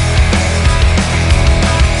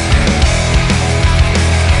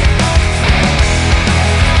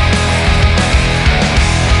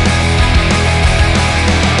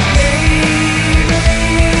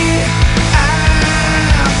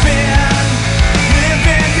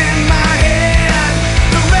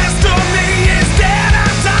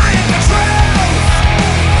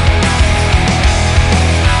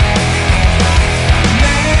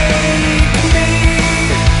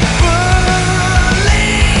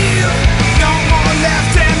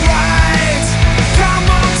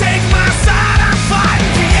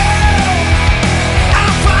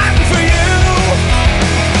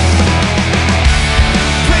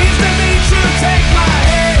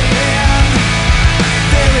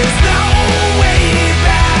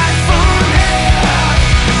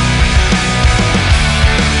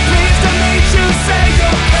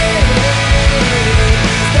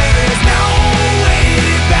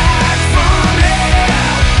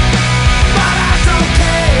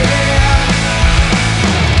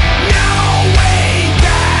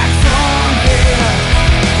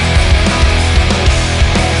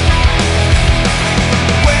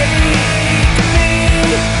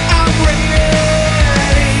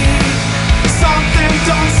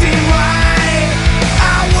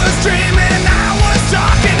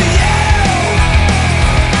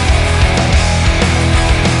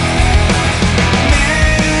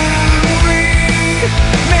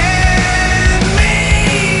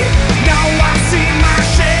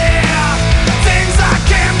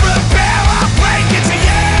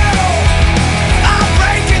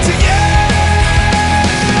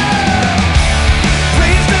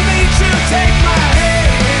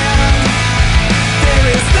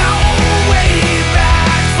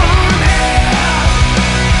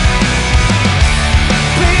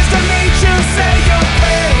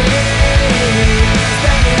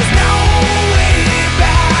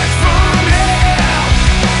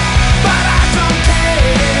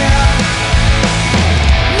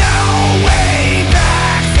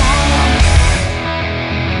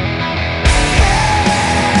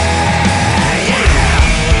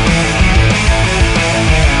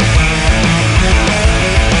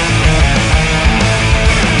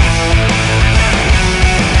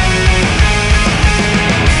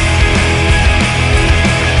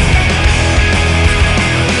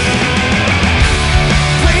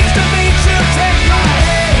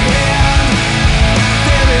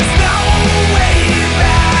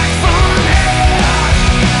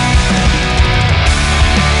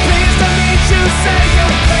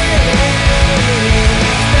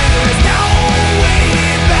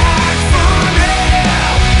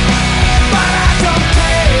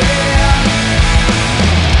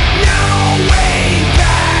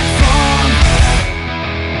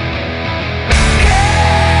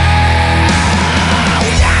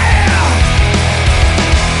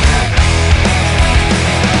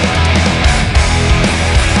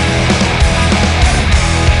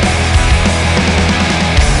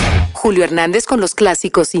 Julio Hernández con los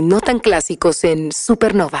clásicos y no tan clásicos en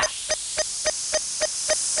Supernova.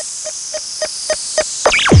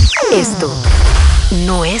 Esto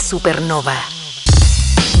no es Supernova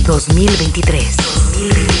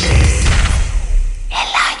 2023.